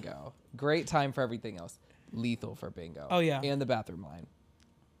for bingo. Great time for everything else. Lethal for bingo. Oh, yeah. And the bathroom line.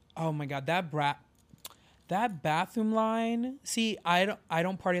 Oh my God, that bathroom line. See, I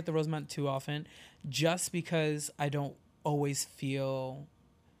don't party at the Rosemont too often, just because I don't always feel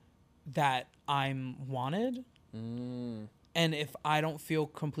that I'm wanted. And if I don't feel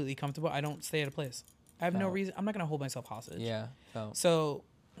completely comfortable, I don't stay at a place. I have no reason. I'm not gonna hold myself hostage. Yeah. So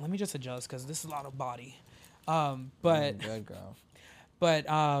let me just adjust, because this is a lot of body. But good girl. But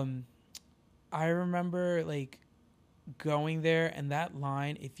I remember like going there, and that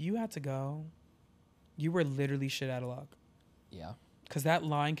line, if you had to go, you were literally shit out of luck. Yeah. Because that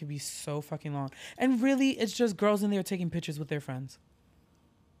line could be so fucking long. And really, it's just girls in there taking pictures with their friends.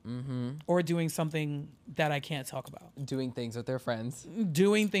 Mm-hmm. Or doing something that I can't talk about. Doing things with their friends.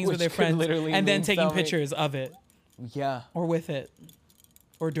 Doing things Which with their could friends. literally And then mean taking so many- pictures of it. Yeah. Or with it.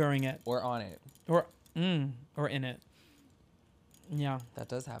 Or during it. Or on it. Or in it. Yeah. That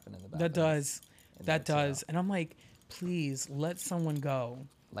does happen in the bathroom. That does. In That there, too. does. And I'm like, please let someone go.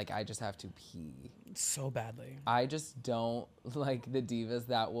 Like, I just have to pee. So badly. I just don't like the divas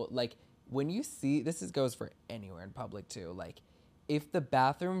that will, like, when you see, goes for anywhere in public too. Like, if the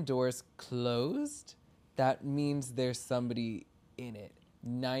bathroom door's closed, that means there's somebody in it.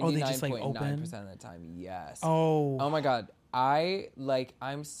 99.9% of the time, yes. Oh my God.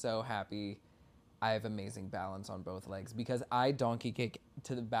 I'm so happy I have amazing balance on both legs, because I donkey kick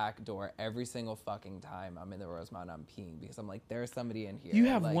to the back door every single fucking time I'm in the Rosemont. I'm peeing because I'm like, there's somebody in here. You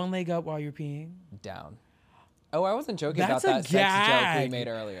have like, one leg up while you're peeing? down. Oh, I wasn't joking That's about a that sex joke we gag. made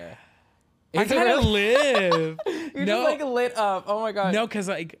earlier. I Is it kind of really? live. You're No. just like lit up. Oh my God. No, because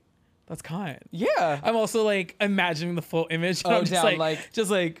like, that's kind. Yeah. I'm also like imagining the full image. Oh, I'm just down, like, just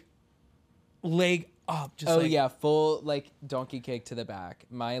like leg up. Just Oh like, yeah, full like donkey kick to the back.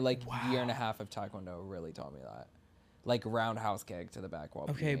 My year and a half of Taekwondo really taught me that. Like roundhouse kick to the back while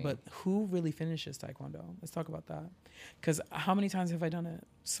Okay, peeing. but who really finishes Taekwondo? Let's talk about that. Because how many times have I done it?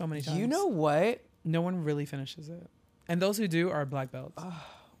 So many times. You know what? No one really finishes it. And those who do are black belts.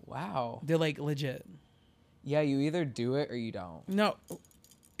 Wow. They're like legit. Yeah, you either do it or you don't. No.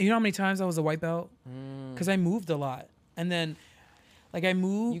 You know how many times I was a white belt? Mm. Because I moved a lot. And then, like, I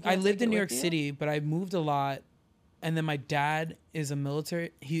lived take in it New York with you? City, but I moved a lot. And then my dad is a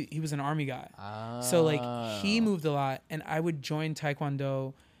military, he was an army guy. So, like, he moved a lot. And I would join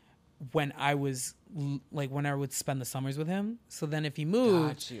Taekwondo when I was when I would spend the summers with him. So then if he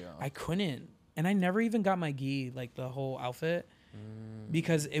moved, Got you. I couldn't. And I never even got my gi, like the whole outfit,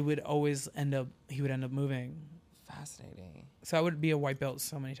 because it would always he would end up moving. Fascinating. So I would be a white belt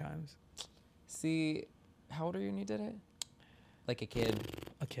so many times. See, how old are you when you did it? Like a kid?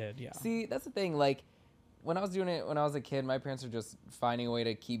 A kid, yeah. See, that's the thing. Like, when I was doing it when I was a kid, my parents were just finding a way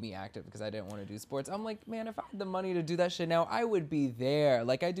to keep me active because I didn't want to do sports. I'm like, man, if I had the money to do that shit now, I would be there.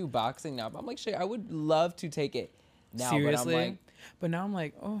 Like, I do boxing now. But I'm like, shit, I would love to take it now. Seriously? But now I'm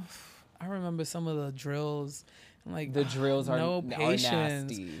like, oh, I remember some of the drills. I'm like, the drills are patience.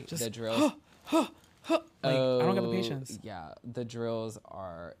 nasty. Just, the drills. like, I don't got the patience. Yeah, the drills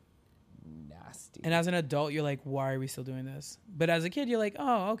are nasty. And as an adult, you're like, why are we still doing this? But as a kid, you're like,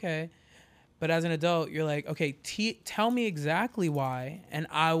 oh, okay. But as an adult, you're like, okay, tell me exactly why, and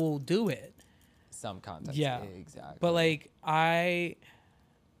I will do it. Some context. Yeah, exactly. But like, I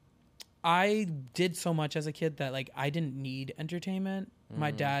did so much as a kid that like I didn't need entertainment. My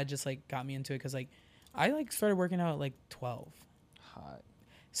dad just like got me into it because like I like started working out at like 12. Hot.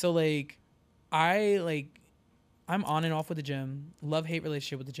 So like I'm on and off with the gym. Love-hate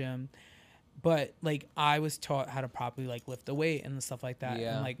relationship with the gym. But like I was taught how to properly like lift the weight and stuff like that.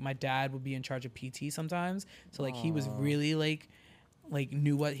 Yeah. And like my dad would be in charge of PT sometimes. So like he was really like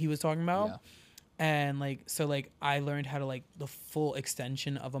knew what he was talking about. Yeah. And like so like I learned how to like the full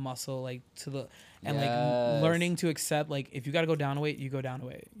extension of a muscle like to the and like learning to accept like if you got to go down a weight, you go down a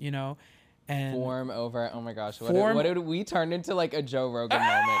weight, you know? And form over. Oh my gosh. What did we turn into like a Joe Rogan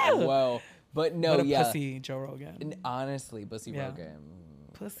moment? Whoa. But no, what a yeah. pussy Joe Rogan. And honestly, Pussy Rogan.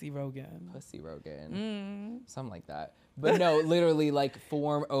 Pussy Rogan. Pussy Rogan. Something like that. But no, literally like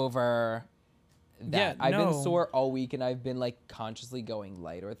form over that. Yeah, I've been sore all week and I've been like consciously going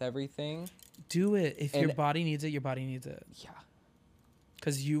light with everything. Do it. If your body needs it, your body needs it. Yeah.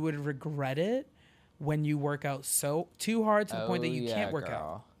 Because you would regret it when you work out so too hard to the point that you can't work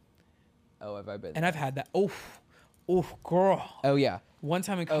out. Oh, have I been? And I've had that. Oh, girl. Oh, yeah. One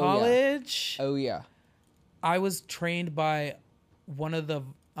time in college. Oh, yeah. I was trained by one of the,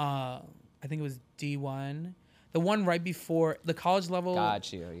 I think it was D1. The one right before the college level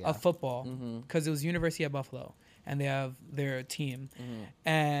of football. Because it was University of Buffalo. And they have their team.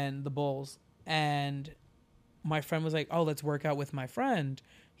 And the Bulls. And my friend was like, oh, let's work out with my friend.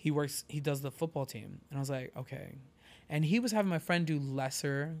 He does the football team. And I was like, okay. And he was having my friend do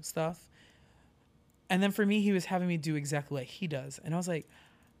lesser stuff. And then for me, he was having me do exactly what he does. And I was like,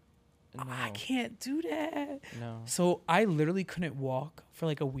 no. I can't do that. No. So I literally couldn't walk for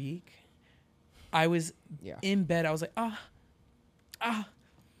like a week. I was in bed. I was like,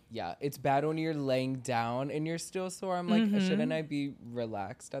 Yeah, it's bad when you're laying down and you're still sore. I'm like, shouldn't I be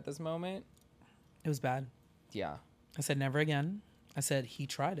relaxed at this moment? It was bad. Yeah. I said, never again. I said, he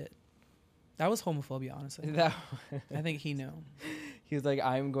tried it. That was homophobia, honestly. I think he knew. He was like,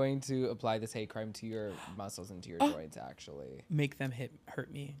 I'm going to apply this hate crime to your muscles and to your joints, actually. Make them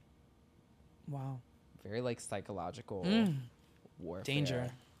hurt me. Wow. Very, like, psychological warfare-esque.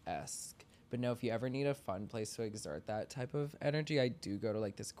 Danger. But no, if you ever need a fun place to exert that type of energy, I do go to,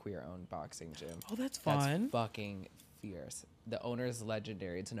 like, this queer-owned boxing gym. Oh, that's fun. That's fucking fierce. The owner is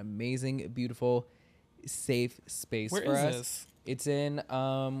legendary. It's an amazing, beautiful, safe space for us. Where is this? It's in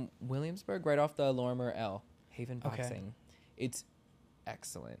Williamsburg, right off the Lorimer L. Haven Boxing. Okay. It's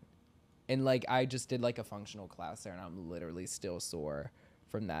excellent. And, like, I just did, like, a functional class there, and I'm literally still sore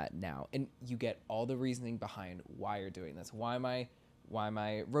from that now. And you get all the reasoning behind why you're doing this. Why am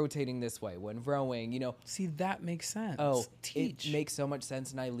I rotating this way when rowing, you know? See, that makes sense. Oh, teach. It makes so much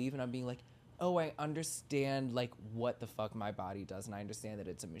sense. And I leave and I'm being like, oh, I understand like what the fuck my body does. And I understand that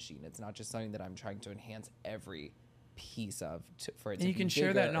it's a machine. It's not just something that I'm trying to enhance every piece of for it to be. And you can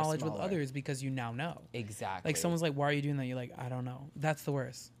share that knowledge with smaller. others because you now know. Exactly. Like someone's like, why are you doing that? You're like, I don't know. That's the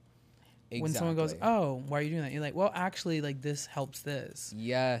worst. Exactly. When someone goes, oh, why are you doing that? You're like, well, actually, like this helps this.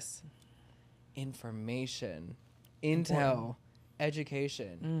 Yes. Information, intel,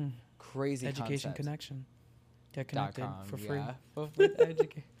 education, crazy education concepts. connection. Get connected for free. Yeah. With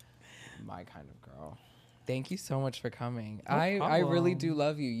education. My kind of girl. Thank you so much for coming. No I really problem. do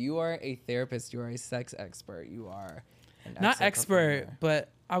love you. You are a therapist. You are a sex expert. You are an Not excellent expert, performer.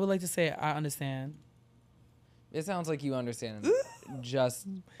 but I would like to say I understand. It sounds like you understand just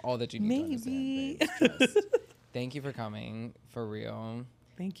all that you need Maybe. to understand. Babe. Just thank you for coming. For real.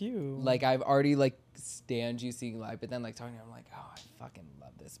 Thank you. Like, I've already, like, stand you seeing live, but then, like, talking to you, I'm like, oh, I fucking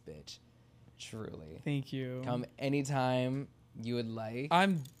love this bitch. Truly. Thank you. Come anytime you would like.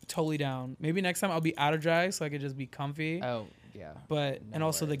 I'm totally down. Maybe next time I'll be out of drag so I could just be comfy. Oh, yeah. But No and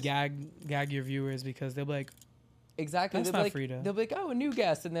also worries. the gag your viewers because they'll be like, Exactly. That's they'll be not like, Frida. They'll be like, oh, a new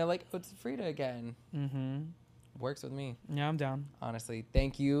guest. And they're like, oh, it's Frida again. Mm-hmm. Works with me. Yeah, I'm down. Honestly.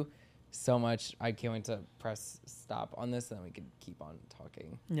 Thank you so much. I can't wait to press stop on this and then we can keep on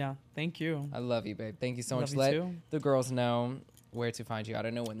talking. Yeah, thank you. I love you, babe. Thank you so Love much. you Let too. the girls know where to find you. I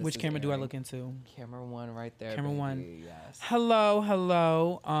don't know when this Which is camera do I airing. look into? Camera 1 right there. Camera baby. 1. Yes.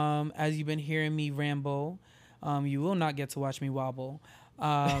 Hello. As you've been hearing me ramble, you will not get to watch me wobble.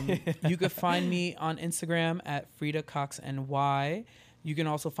 You could find me on Instagram at Frida Cox NY. You can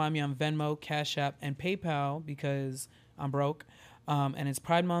also find me on Venmo, Cash App, and PayPal because I'm broke. And it's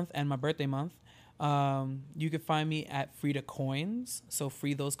Pride Month and my birthday month. You could find me at Frida Coins. So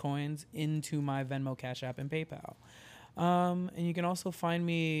free those coins into my Venmo, Cash App, and PayPal. And you can also find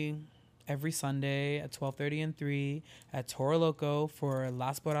me every Sunday at 12:30 and 3 at Toro Loco for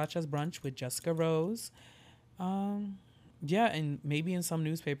Las Borrachas brunch with Jessica Rose. Yeah, and maybe in some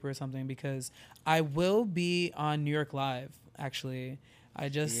newspaper or something because I will be on New York Live, actually. I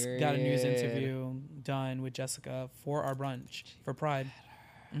just got a news interview done with Jessica for our brunch for Pride.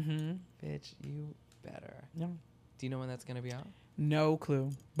 Mm-hmm. Bitch, you better. Yeah. Do you know when that's going to be out? No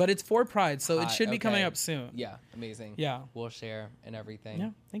clue. But it's for Pride, so it should be coming up soon. Yeah, amazing. Yeah. We'll share and everything. Yeah,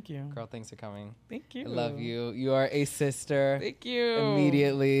 thank you. Girl, thanks for coming. Thank you. I love you. You are a sister. Thank you.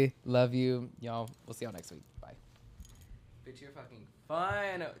 Immediately. Love you. Y'all, we'll see y'all next week. Bye. Bitch, you're fucking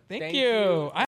fun. Thank you.